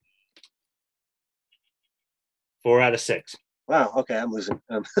 No. 4 out of 6. Wow. Okay, I'm losing.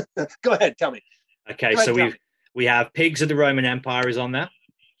 Go ahead, tell me. Okay, so we have Pigs of the Roman Empire is on there.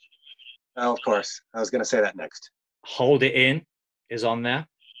 Oh, of course. I was going to say that next. Hold It In is on there.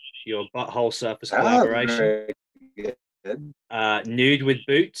 Your Butthole Surfers collaboration. Very good. Nude with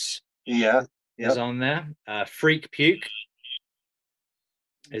Boots is on there. Freak Puke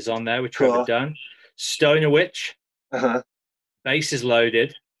is on there with Trevor Dunn. Stoner Witch. Uh-huh. Bass is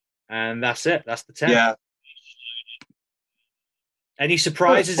Loaded. And that's it. That's the 10. Yeah. Any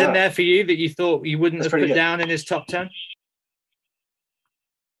surprises in there for you that you thought you wouldn't have put down in his top 10?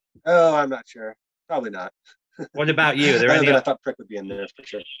 Oh, I'm not sure. Probably not. What about you? Are there any? I thought Prick would be in there for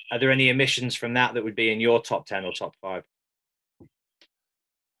sure. Are there any omissions from that would be in your top 10 or top 5?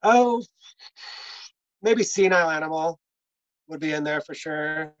 Oh, maybe Senile Animal would be in there for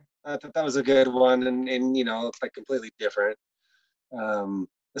sure. I thought that was a good one, and it's like completely different,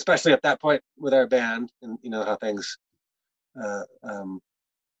 especially at that point with our band, and how things. It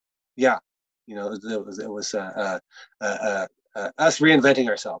was us reinventing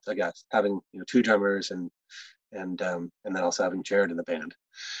ourselves, I guess, having 2 drummers and then also having Jared in the band.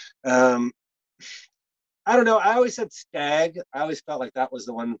 I don't know. I always said Stag. I always felt like that was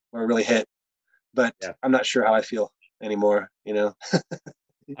the one where it really hit, but I'm not sure how I feel anymore. I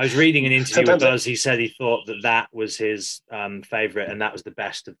was reading an interview with Buzz. He said he thought that was his favorite, and that was the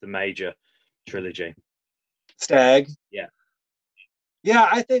best of the Major trilogy. Stag. Yeah,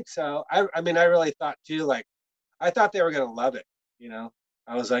 I think so. I mean, I really thought too. Like, I thought they were gonna love it.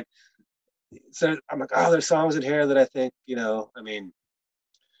 I was like, so I'm like, oh, there's songs in here that I think, I mean,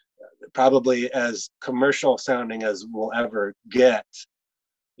 probably as commercial sounding as we'll ever get,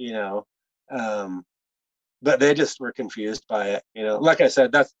 but they just were confused by it. Like I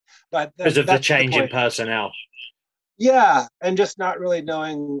said, that's because of the change in personnel. Yeah, and just not really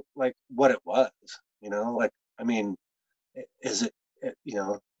knowing like what it was. Like, I mean, is it?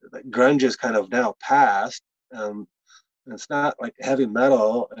 Like grunge is kind of now past. It's not like heavy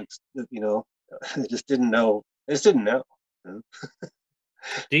metal. It's I just didn't know. Do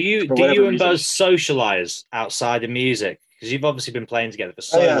you and Buzz socialize outside of music? Because you've obviously been playing together for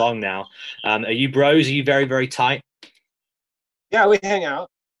so long now. Are you bros? Are you very, very tight? Yeah, we hang out.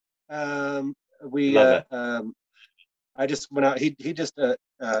 Love it. I just went out. He just got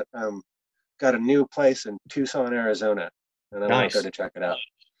a new place in Tucson, Arizona. And I went there to check it out.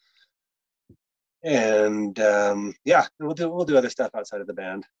 And we'll do other stuff outside of the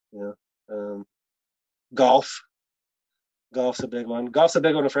band. Golf's a big one. Golf's a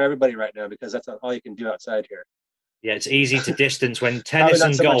big one for everybody right now because that's all you can do outside here. Yeah, it's easy to distance when tennis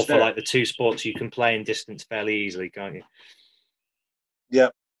and golf are like the 2 sports you can play in distance fairly easily, can't you?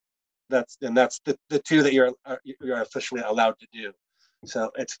 Yep, that's the 2 that you're officially allowed to do.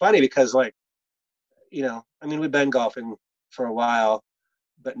 So it's funny because I mean, we've been golfing for a while,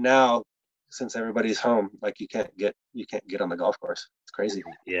 but now since everybody's home, like you can't get on the golf course. It's crazy.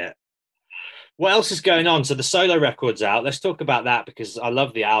 Yeah. What else is going on? So the solo record's out. Let's talk about that because I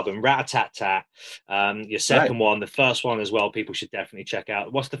love the album. Rat-a-tat-tat. Your second one, the first one as well. People should definitely check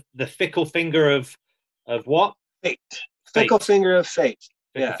out. What's the Fickle Finger of what? Fate. Fickle Finger of Fate.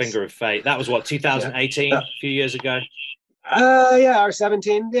 Fickle Finger of Fate. That was what, 2018, a few years ago. Or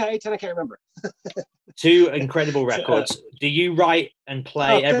 17. Yeah, 18. I can't remember. 2 incredible records. Do you write and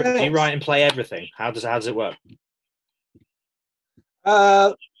play everything? Do you write and play everything? How does it work?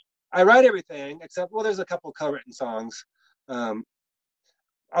 I write everything except there's a couple co-written songs. On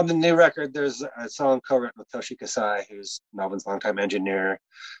the new record, there's a song co-written with Toshi Kasai, who's Melvin's longtime engineer.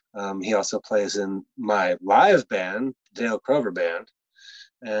 He also plays in my live band, Dale Crover Band,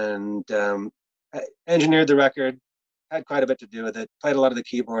 and I engineered the record. Had quite a bit to do with it. Played a lot of the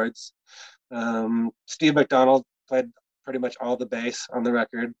keyboards. Steve McDonald played pretty much all the bass on the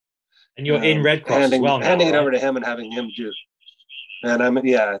record. And you're in Red Cross as well now, handing it over to him and having him do. And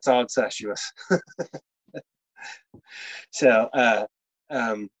it's all incestuous. So,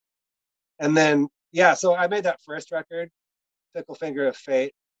 and then, so I made that first record, Fickle Finger of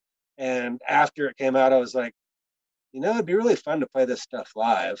Fate. And after it came out, I was like, it'd be really fun to play this stuff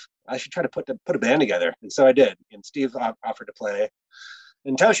live. I should try to put a band together. And so I did. And Steve offered to play.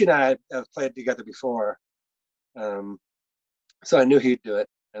 And Toshi and I have played together before. So I knew he'd do it.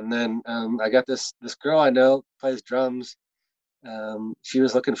 And then I got this girl I know plays drums. She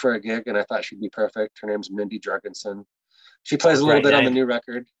was looking for a gig and I thought she'd be perfect. Her name's Mindy Jorgensen. She plays a little bit on the new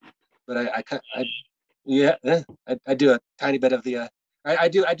record, but I do a tiny bit of the, I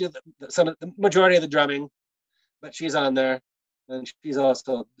do some of the majority of the drumming, but she's on there and she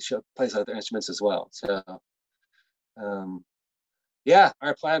plays other instruments as well. So, yeah,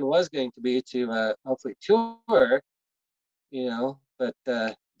 our plan was going to be to hopefully tour, but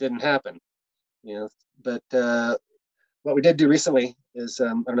didn't happen, But what we did do recently is, I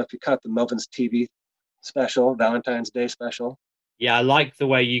don't know if you caught the Melvins TV special, Valentine's Day special. Yeah, I like the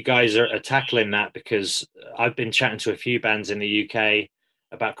way you guys are tackling that, because I've been chatting to a few bands in the UK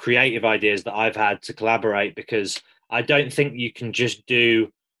about creative ideas that I've had to collaborate, because I don't think you can just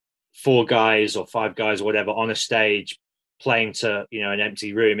do 4 guys or 5 guys or whatever on a stage playing to, an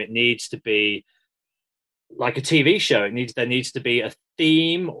empty room. It needs to be like a TV show. There needs to be a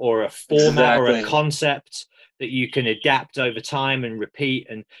theme or a format or a concept that you can adapt over time and repeat.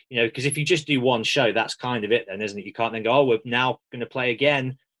 And, because if you just do one show, that's kind of it then, isn't it? You can't then go, oh, we're now going to play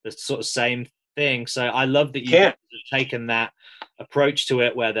again the sort of same thing. So I love that you guys have taken that approach to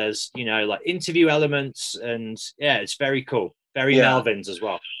it, where there's, like interview elements, and yeah, it's very cool. Very Melvins as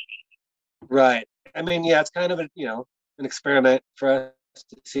well. Right. I mean, yeah, it's kind of an experiment for us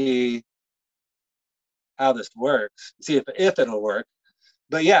to see how this works, see if it'll work.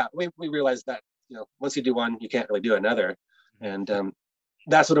 But yeah, we realized that, once you do one, you can't really do another. And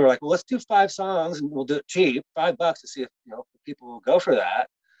that's when we're like, well, let's do 5 songs and we'll do it cheap, $5 to see if, if people will go for that,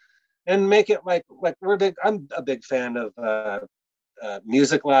 and make it like I'm a big fan of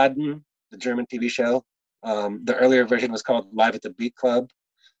Musikladen, the German TV show. The earlier version was called Live at the Beat Club.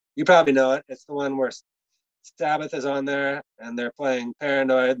 You probably know it. It's the one where Sabbath is on there, and they're playing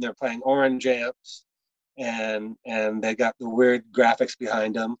Paranoid, and they're playing Orange Amps, and they got the weird graphics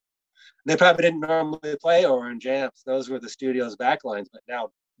behind them. They probably didn't normally play Orange Amps. Those were the studio's backlines. But now,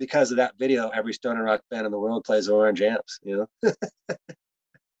 because of that video, every stoner rock band in the world plays Orange Amps,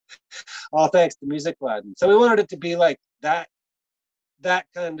 all thanks to Musikladen. So we wanted it to be like that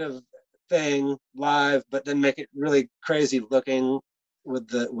kind of thing live, but then make it really crazy looking with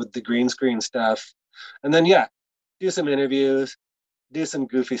the green screen stuff. And then, do some interviews, do some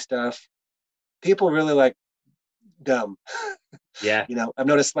goofy stuff. People really like dumb. Yeah. I've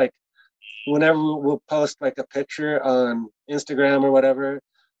noticed, like, whenever we'll post like a picture on Instagram or whatever,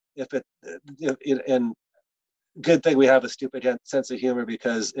 and good thing we have a stupid sense of humor,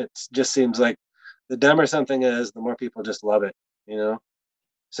 because it just seems like the dumber something is, the more people just love it,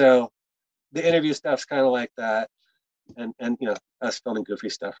 So the interview stuff's kind of like that. And us filming goofy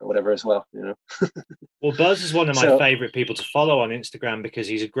stuff or whatever as well, Well, Buzz is one of my favorite people to follow on Instagram, because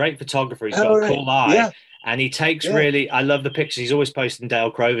he's a great photographer. He's got a cool eye, and he takes I love the pictures. He's always posting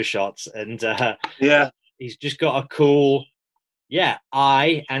Dale Crover shots, and he's just got a cool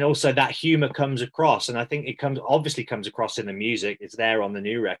eye, and also that humor comes across. And I think it obviously comes across in the music. It's there on the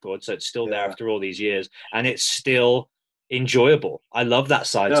new record, so it's still there after all these years, and it's still enjoyable. I love that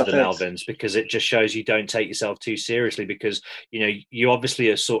side to the Melvins, because it just shows you don't take yourself too seriously, because you obviously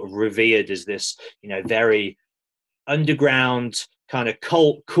are sort of revered as this very underground kind of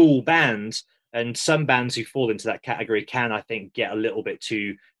cult cool band, and some bands who fall into that category can, I think, get a little bit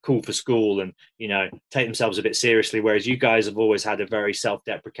too cool for school and take themselves a bit seriously, whereas you guys have always had a very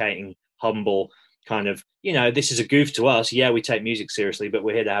self-deprecating, humble kind of, this is a goof to us, we take music seriously, but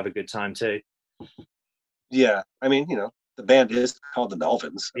we're here to have a good time too. Yeah, I mean, the band is called the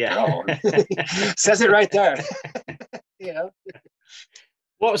Melvins. Yeah. Says it right there.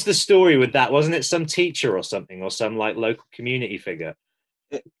 What was the story with that? Wasn't it some teacher or something, or some like local community figure?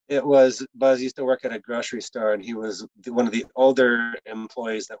 It was. Buzz used to work at a grocery store, and he was one of the older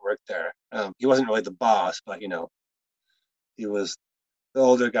employees that worked there. He wasn't really the boss, but he was the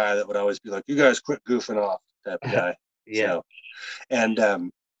older guy that would always be like, "You guys quit goofing off," type of guy. Yeah. So,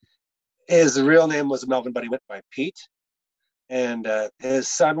 and his real name was Melvin, but he went by Pete. And his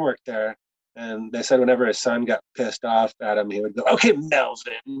son worked there, and they said whenever his son got pissed off at him, he would go, "Okay,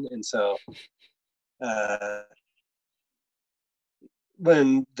 Melvin." And so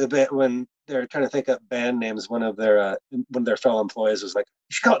when they're trying to think up band names, one of their fellow employees was like,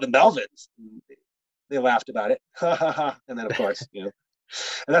 "You should call it the Melvins." And they laughed about it. Ha ha ha. And then, of course, and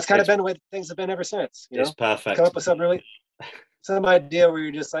that's kind of been the way things have been ever since. It's perfect. Come up with some idea where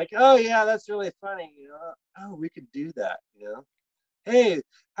you're just like, "Oh yeah, that's really funny." Oh, we could do that. Hey,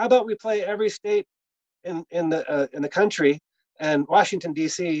 how about we play every state in the country, and Washington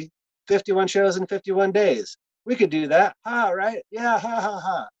D.C. 51 shows in 51 days. We could do that. Right? Yeah, ha ha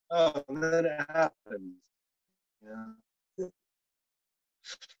ha. Oh, and then it happens.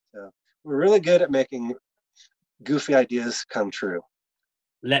 So we're really good at making goofy ideas come true.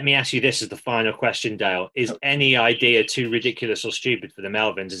 Let me ask you this as the final question, Dale. Is any idea too ridiculous or stupid for the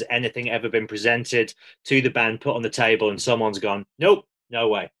Melvins? Has anything ever been presented to the band, put on the table, and someone's gone, "Nope, no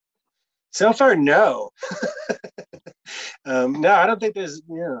way"? So far, no. No, I don't think there's,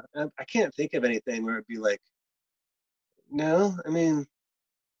 I can't think of anything where it'd be like No, I mean,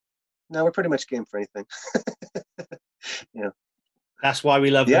 no, we're pretty much game for anything. Yeah. That's why we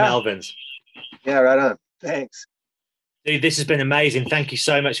love the Melvins. Yeah, right on. Thanks. Dude, this has been amazing. Thank you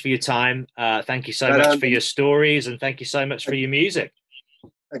so much for your time. Thank you so much for your stories, and thank you so much for your music.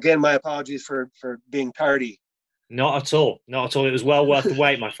 Again, my apologies for being tardy. Not at all. Not at all. It was well worth the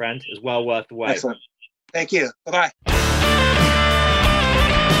wait, my friend. It was well worth the wait. Excellent. Thank you. Bye-bye.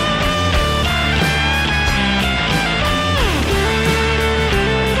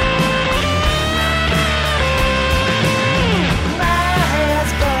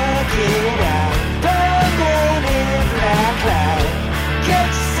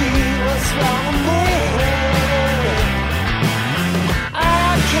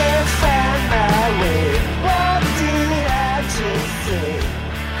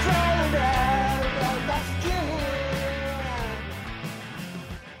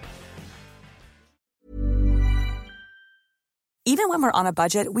 Even when we're on a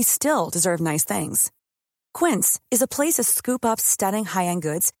budget, we still deserve nice things. Quince is a place to scoop up stunning high-end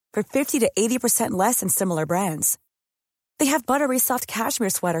goods for 50 to 80% less than similar brands. They have buttery soft cashmere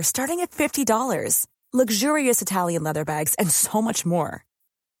sweaters starting at $50, luxurious Italian leather bags, and so much more.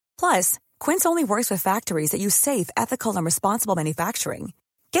 Plus, Quince only works with factories that use safe, ethical, and responsible manufacturing.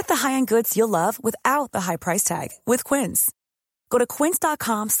 Get the high-end goods you'll love without the high price tag with Quince. Go to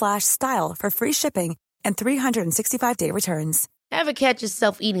quince.com/style for free shipping and 365-day returns. Ever catch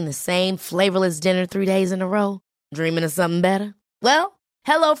yourself eating the same flavorless dinner 3 days in a row? Dreaming of something better? Well,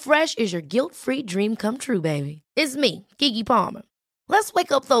 HelloFresh is your guilt-free dream come true, baby. It's me, Keke Palmer. Let's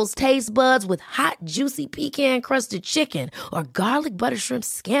wake up those taste buds with hot, juicy pecan-crusted chicken or garlic butter shrimp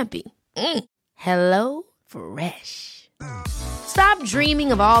scampi. Hello Fresh. Stop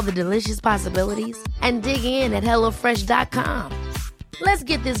dreaming of all the delicious possibilities and dig in at HelloFresh.com. Let's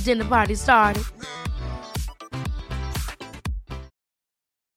get this dinner party started.